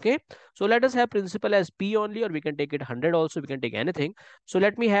 Okay, so let us have principal as P only, or we can take it 100 also, we can take anything. So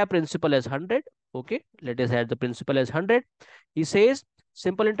let me have principal as 100. Okay, let us have the principal as 100. He says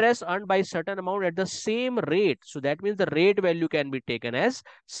simple interest earned by certain amount at the same rate. So that means the rate value can be taken as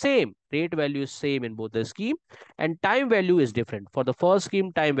same. Rate value is same in both the scheme, and time value is different. For the first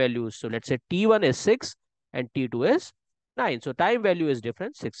scheme, time value is, so let's say T1 is 6 and T2 is 9. So time value is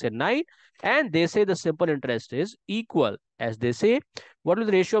different, 6 and 9. And they say the simple interest is equal. As they say, what is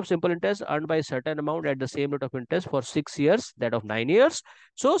the ratio of simple interest earned by a certain amount at the same rate of interest for 6 years, that of 9 years?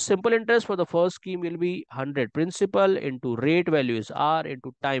 So simple interest for the first scheme will be 100 principal into rate value is R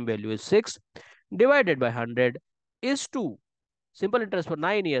into time value is 6 divided by 100 is 2. Simple interest for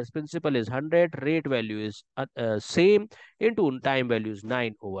 9 years, principal is 100, rate value is same, into time value is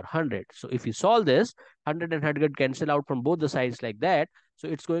 9 over 100. So if you solve this, 100 and 100 cancel out from both the sides like that. So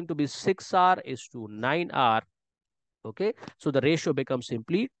it's going to be 6R is to 9R. Okay, so the ratio becomes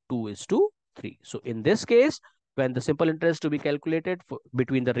simply 2 is to 3. So in this case, when the simple interest to be calculated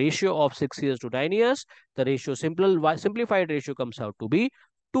between the ratio of 6 years to 9 years, the ratio simplified ratio comes out to be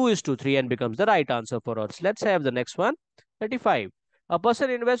 2 is to 3 and becomes the right answer for us. Let's have the next one, 35. A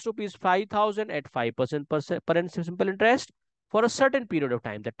person invests rupees 5,000 at 5% per annum simple interest for a certain period of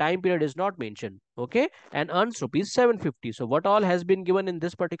time. The time period is not mentioned, okay, and earns rupees 750. So what all has been given in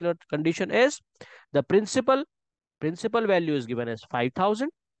this particular condition is the principal value is given as 5,000.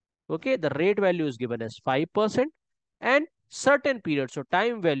 Okay, the rate value is given as 5% and certain period. So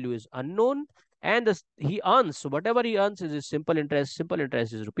time value is unknown, and he earns. So whatever he earns is his simple interest. Simple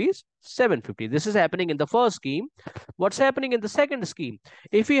interest is rupees 750. This is happening in the first scheme. What's happening in the second scheme?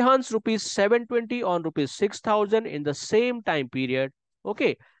 If he earns rupees 720 on rupees 6,000 in the same time period,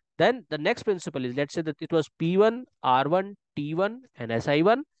 okay, then the next principle is, let's say that it was P1, R1, T1 and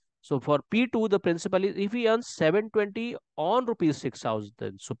SI1. So for P2, the principal is, if he earns 720 on rupees 6,000,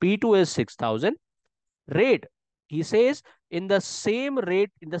 so P2 is 6,000. Rate, he says in the same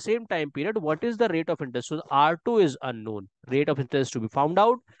rate, in the same time period, what is the rate of interest? So R2 is unknown, rate of interest to be found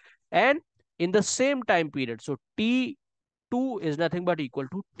out. And in the same time period, so T2 is nothing but equal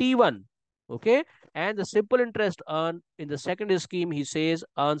to T1. Okay. And the simple interest earned in the second scheme, he says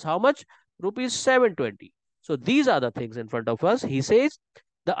earns how much? Rupees 720. So these are the things in front of us. He says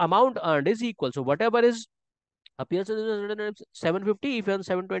the amount earned is equal. So whatever is appears as 750, if you earn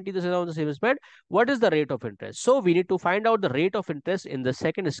 720, this is on the same spread. What is the rate of interest? So we need to find out the rate of interest in the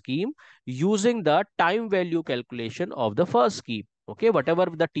second scheme using the time value calculation of the first scheme. Okay, whatever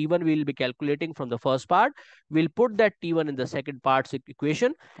the T1 we will be calculating from the first part, we'll put that T1 in the second part's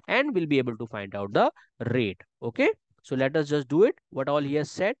equation and we'll be able to find out the rate. Okay, so let us just do it, what all he has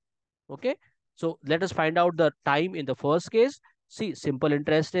said. Okay, so let us find out the time in the first case. See, simple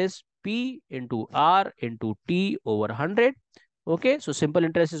interest is P into R into T over 100. Okay, so simple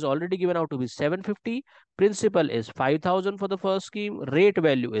interest is already given out to be 750. Principal is 5,000 for the first scheme. Rate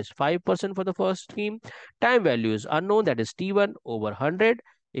value is 5% for the first scheme. Time value is unknown, that is T1 over 100.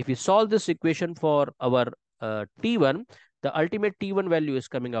 If we solve this equation for our T1, the ultimate T1 value is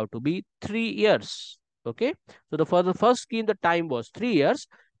coming out to be 3 years. Okay, so for the first scheme, the time was 3 years.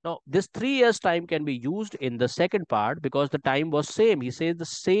 Now, this 3 years time can be used in the second part because the time was same. He says the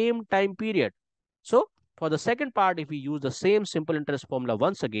same time period. So, for the second part, if we use the same simple interest formula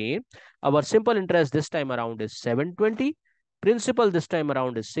once again, our simple interest this time around is 720. Principal this time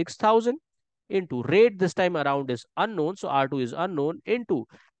around is 6,000 into rate this time around is unknown. So, R2 is unknown into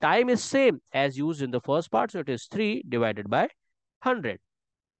time is same as used in the first part. So, it is 3 divided by 100.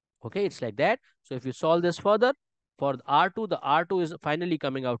 Okay, it's like that. So, if you solve this further, for R2, the R2 is finally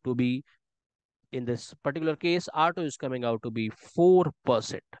coming out to be, in this particular case, R2 is coming out to be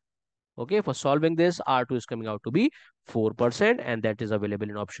 4%. Okay, for solving this, R2 is coming out to be 4%, and that is available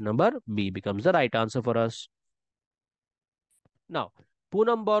in option number B, becomes the right answer for us. Now,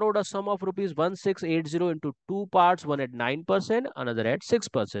 Poonam borrowed a sum of rupees 1680 into two parts, one at 9%, another at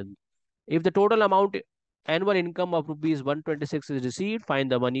 6%. If the total amount annual income of rupees 126 is received,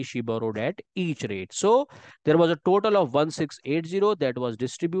 find the money she borrowed at each rate. So there was a total of 1680 that was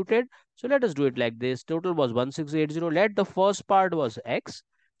distributed. So let us do it like this. Total was 1680. Let the first part was X.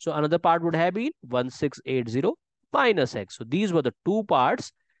 So another part would have been 1680 minus X. So these were the two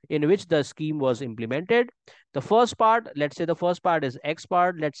parts in which the scheme was implemented. The first part, let's say the first part is X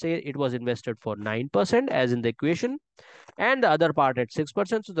part. Let's say it was invested for 9% as in the equation, and the other part at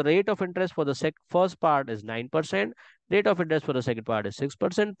 6%. So the rate of interest for the first part is 9%. Rate of interest for the second part is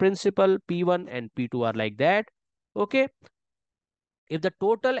 6%. Principal P1 and P2 are like that. Okay. If the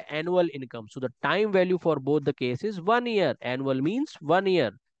total annual income, so the time value for both the cases 1 year. Annual means 1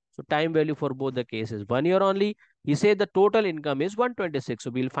 year. So time value for both the cases 1 year only. He said the total income is 126. So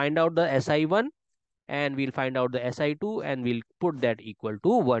we'll find out the SI1 and we'll find out the SI2 and we'll put that equal to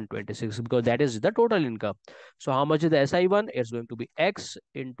 126 because that is the total income. So how much is the SI1? It's going to be X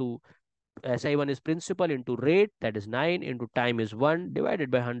into SI1 is principal into rate, that is 9 into time is 1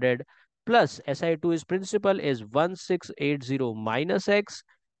 divided by 100 plus SI2 is principal is 1680 minus X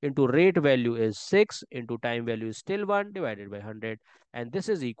into rate value is 6 into time value is still 1 divided by 100, and this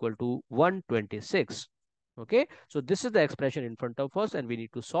is equal to 126. Okay, so this is the expression in front of us and we need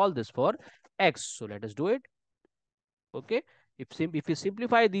to solve this for X. So let us do it. Okay, if we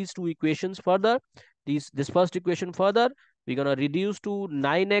simplify these two equations further, this first equation further, we're going to reduce to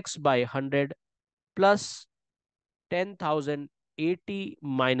 9x by 100 plus 10,080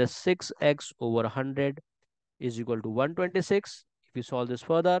 minus 6x over 100 is equal to 126. If we solve this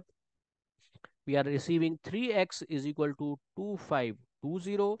further, we are receiving 3x is equal to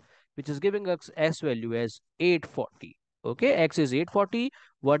 2520, which is giving us x value as 840. Okay, x is 840.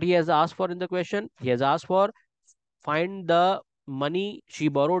 What he has asked for in the question, he has asked for find the money she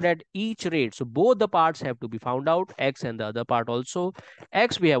borrowed at each rate. So both the parts have to be found out, X and the other part also.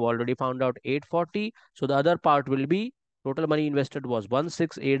 X we have already found out 840. So the other part will be total money invested was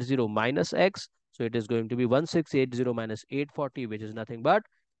 1680 minus X. So it is going to be 1680 minus 840, which is nothing but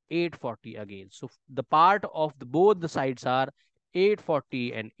 840 again. So the part of both the sides are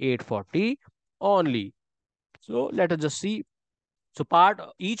 840 and 840 only. So let us just see. So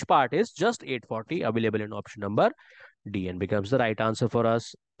each part is just 840 available in option number D and becomes the right answer for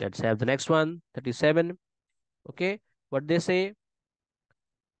us. Let's have the next one, 37. Okay, what they say,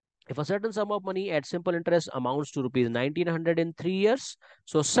 if a certain sum of money at simple interest amounts to rupees 1900 in 3 years,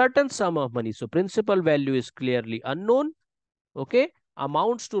 so certain sum of money, so principal value is clearly unknown. Okay,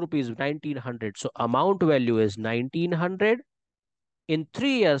 amounts to rupees 1900. So amount value is 1900. In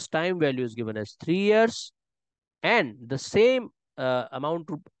 3 years, time value is given as 3 years. And the same amounts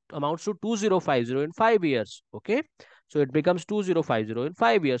to 2050 in 5 years. Okay, so it becomes 2050 in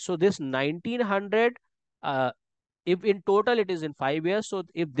 5 years. So this 1900, if in total it is in 5 years, so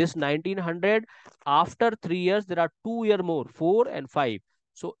if this 1900 after 3 years there are 2 year more, 4 and 5.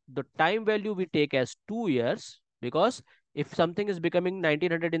 So the time value we take as 2 years, because if something is becoming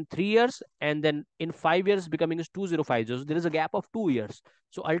 1900 in 3 years and then in 5 years becoming is 2050, so there is a gap of 2 years.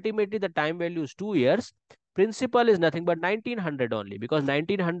 So ultimately the time value is 2 years. Principal is nothing but 1900 only, because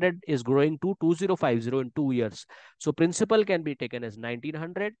 1900 is growing to 2050 in 2 years. So principal can be taken as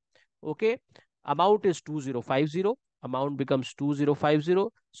 1900. Okay, amount is 2050. amount becomes 2050.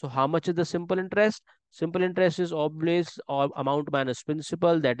 So how much is the simple interest? Simple interest is always amount minus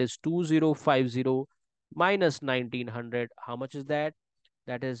principal, that is 2050 minus 1900. How much is that?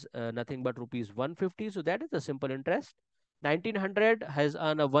 That is nothing but rupees 150. So that is the simple interest. 1900 has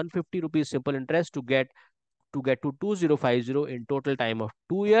earned a 150 rupees simple interest to 2050 in total time of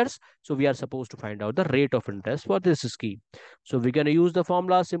 2 years. So we are supposed to find out the rate of interest for this scheme. So we're going to use the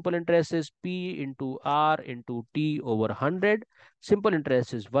formula. Simple interest is P into R into T over 100. Simple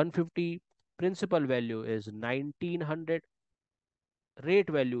interest is 150. Principal value is 1900. Rate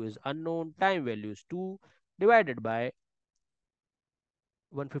value is unknown. Time value is 2 divided by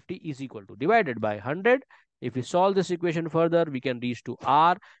 150 is equal to divided by 100. If we solve this equation further, we can reach to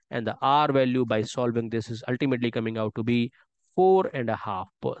R, and the R value by solving this is ultimately coming out to be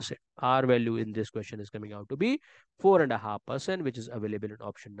 4.5%. R value in this question is coming out to be 4.5%, which is available in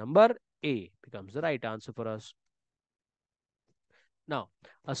option number A, becomes the right answer for us. Now,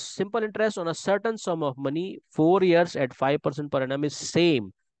 a simple interest on a certain sum of money, 4 years at 5% per annum is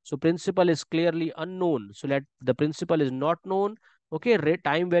same. So principal is clearly unknown. So let the principal is not known. Okay, rate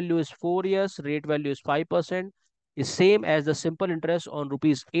time value is 4 years, rate value is 5%, is same as the simple interest on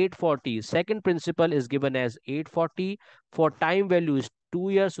rupees 840. Second principal is given as 840. For time value is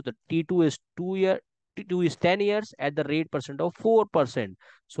 2 years. So the T2 is 2 year. T2 is 10 years at the rate percent of 4%.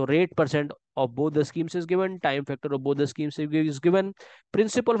 So rate percent of both the schemes is given, time factor of both the schemes is given,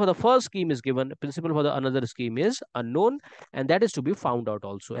 principal for the first scheme is given, principal for the another scheme is unknown, and that is to be found out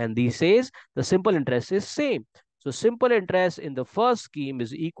also. And this says the simple interest is same. So simple interest in the first scheme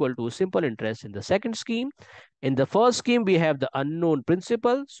is equal to simple interest in the second scheme. In the first scheme, we have the unknown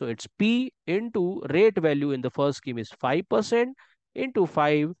principal. So it's P into rate value in the first scheme is 5% into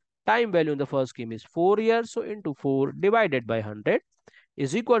 5. Time value in the first scheme is 4 years. So into 4 divided by 100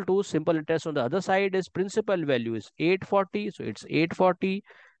 is equal to simple interest on the other side is principal value is 840. So it's 840.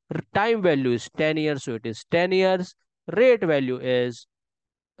 Time value is 10 years. So it is 10 years. Rate value is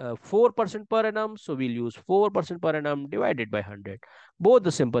 4% per annum. So we'll use 4% per annum divided by 100. Both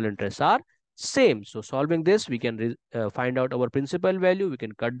the simple interests are same. So solving this, we can find out our principal value. We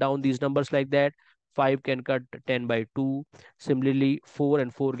can cut down these numbers like that. 5 can cut 10 by 2. Similarly, 4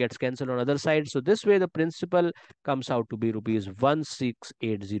 and 4 gets cancelled on other side. So this way the principal comes out to be rupees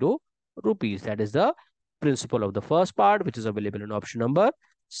 1680 rupees. That is the principal of the first part, which is available in option number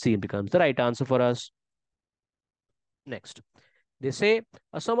C, becomes the right answer for us. Next. They say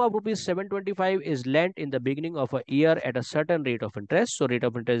a sum of rupees 725 is lent in the beginning of a year at a certain rate of interest. So rate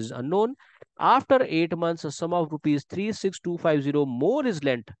of interest is unknown. After 8 months, a sum of rupees 36250 more is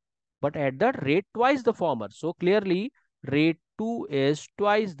lent, but at that rate twice the former. So clearly rate 2 is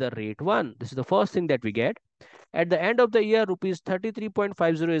twice the rate 1. This is the first thing that we get. At the end of the year, rupees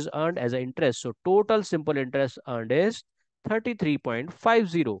 33.50 is earned as an interest. So total simple interest earned is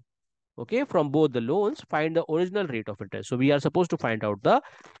 33.50. Okay, from both the loans, find the original rate of interest. So we are supposed to find out the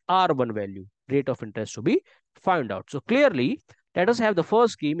R1 value, rate of interest to be found out. So clearly, let us have the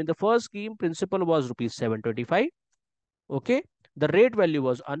first scheme. In the first scheme, principal was rupees 725. Okay, the rate value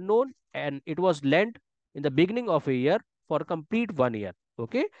was unknown and it was lent in the beginning of a year for a complete 1 year.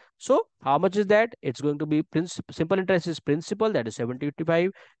 Okay, so how much is that? It's going to be simple interest is principal, that is 725,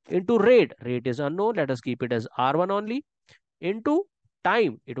 into rate. Rate is unknown. Let us keep it as R1 only, into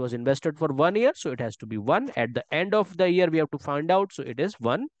time. It was invested for 1 year, so it has to be 1. At the end of the year, we have to find out, so it is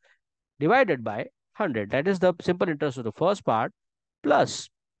 1 divided by 100. That is the simple interest of the first part. Plus,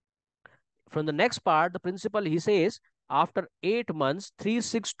 from the next part, the principal, he says, after 8 months,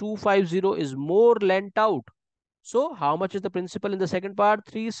 36250 is more lent out. So how much is the principal in the second part?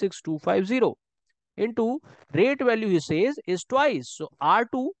 36250 into rate value, he says, is twice. So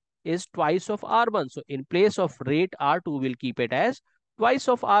R2 is twice of R1. So in place of rate R2, we'll keep it as twice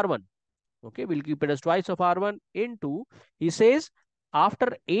of R1. Okay, we'll keep it as twice of R1 into, he says,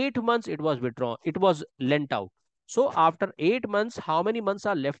 after 8 months, it was withdrawn. It was lent out. So after 8 months, how many months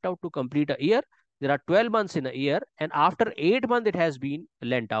are left out to complete a year? There are 12 months in a year, and after 8 months, it has been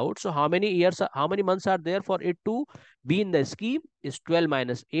lent out. So how many months are there for it to be in the scheme? Is 12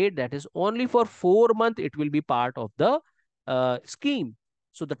 minus 8. That is only for 4 months it will be part of the scheme.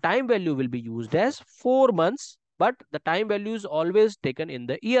 So the time value will be used as 4 months, but the time value is always taken in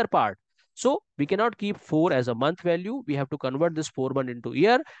the year part. So we cannot keep 4 as a month value. We have to convert this 4 month into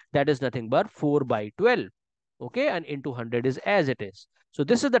year. That is nothing but 4 by 12. Okay, and into 100 is as it is. So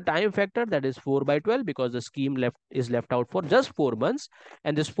this is the time factor, that is 4 by 12, because the scheme is left out for just 4 months.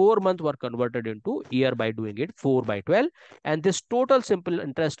 And this 4 months were converted into year by doing it 4 by 12. And this total simple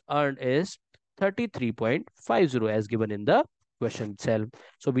interest earned is 33.50 as given in the question itself.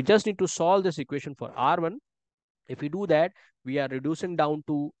 So we just need to solve this equation for R1. If we do that, we are reducing down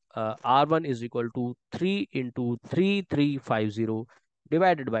to R1 is equal to 3 into 3350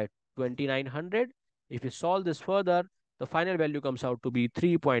 divided by 2900. If we solve this further, the final value comes out to be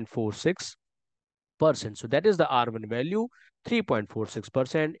 3.46%. So that is the R1 value,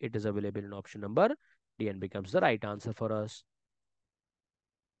 3.46%. It is available in option number D and becomes the right answer for us.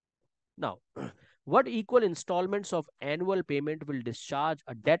 Now, what equal installments of annual payment will discharge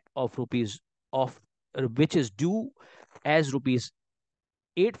a debt of rupees of which is due as rupees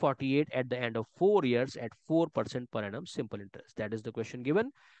 848 at the end of 4 years at 4% per annum simple interest? That is the question given.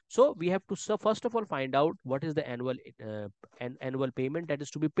 So we have to first of all find out what is the annual payment that is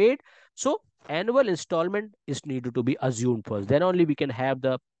to be paid. So annual installment is needed to be assumed first. Then only we can have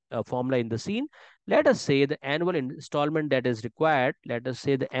the formula in the scene. Let us say the annual installment that is required. Let us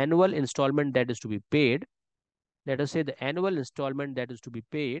say the annual installment that is to be paid. Let us say the annual installment that is to be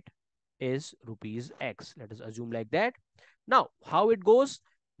paid is rupees X. Let us assume like that. Now, how it goes?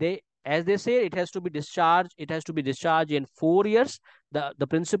 As they say, it has to be discharged. It has to be discharged in 4 years. The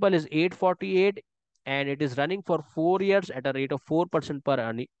principal is 848 and it is running for 4 years at a rate of 4% per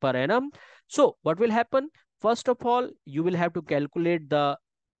annum. So what will happen? First of all, you will have to calculate the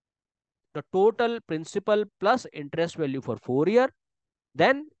total principal plus interest value for 4 year.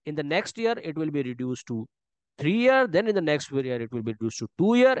 Then in the next year, it will be reduced to 3 year. Then in the next year, it will be reduced to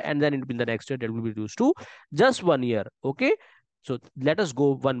 2 year. And then in the next year, it will be reduced to just 1 year. Okay. So let us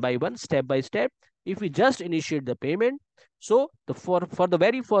go one by one, step by step. If we just initiate the payment, so for the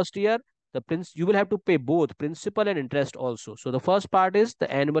very first year, you will have to pay both principal and interest also. So the first part is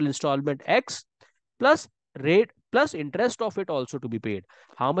the annual installment X plus rate plus interest of it also to be paid.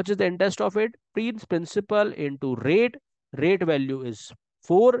 How much is the interest of it? Principal into rate. Rate value is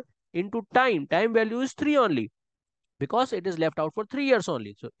 4 into time. Time value is 3 only because it is left out for 3 years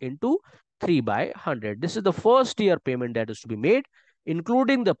only. So into 3 by 100. This is the first year payment that is to be made,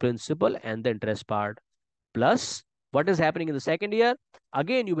 including the principal and the interest part. Plus, what is happening in the second year?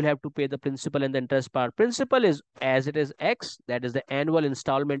 Again, you will have to pay the principal and the interest part. Principal is as it is X, that is the annual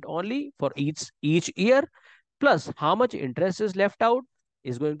installment only for each year. Plus, how much interest is left out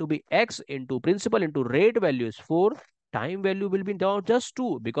is going to be X into principal into rate value is 4. Time value will be down just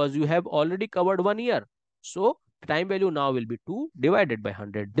 2 because you have already covered 1 year. So time value now will be 2 divided by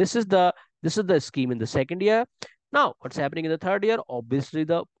 100. This is the scheme in the second year. Now, what's happening in the third year? Obviously,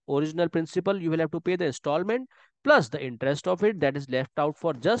 the original principal, you will have to pay the installment plus the interest of it that is left out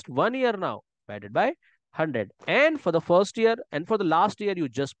for just 1 year now divided by 100. And for the first year and for the last year, you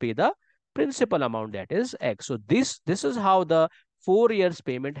just pay the principal amount that is X. So this is how the 4 years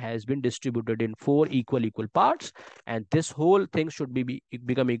payment has been distributed in 4 equal parts, and this whole thing should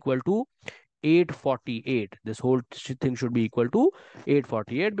become equal to 848. This whole thing should be equal to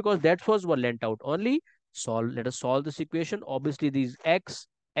 848 because that was what lent out only. Let us solve this equation. Obviously, these X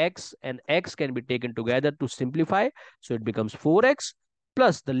and X can be taken together to simplify. So it becomes 4X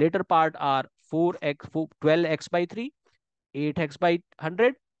plus the later part are 12X by 3, 8X by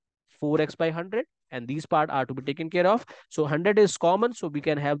 100, 4X by 100, and these part are to be taken care of. So 100 is common, so we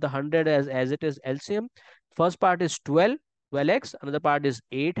can have the 100 as it is LCM. First part is 12x, another part is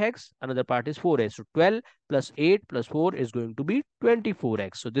 8x, another part is 4x. So 12 plus 8 plus 4 is going to be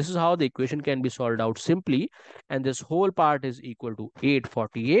 24x. So this is how the equation can be solved out simply, and this whole part is equal to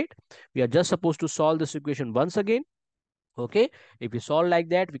 848. We are just supposed to solve this equation once again. Okay, if we solve like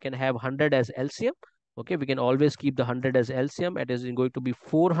that, we can have 100 as LCM. Okay, we can always keep the 100 as LCM. It is going to be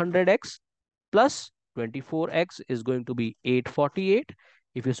 400x plus 24x is going to be 848.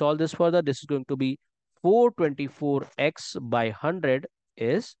 If you solve this further, this is going to be 424x by 100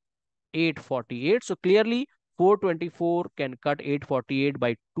 is 848. So clearly 424 can cut 848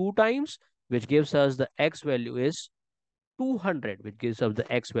 by 2 times, which gives us the x value is 200, which gives us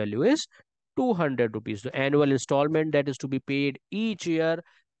the x value is 200 rupees. The annual installment that is to be paid each year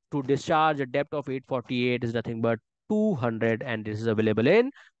to discharge a debt of 848 is nothing but 200, and this is available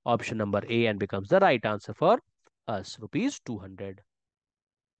in option number A and becomes the right answer for us, rupees 200.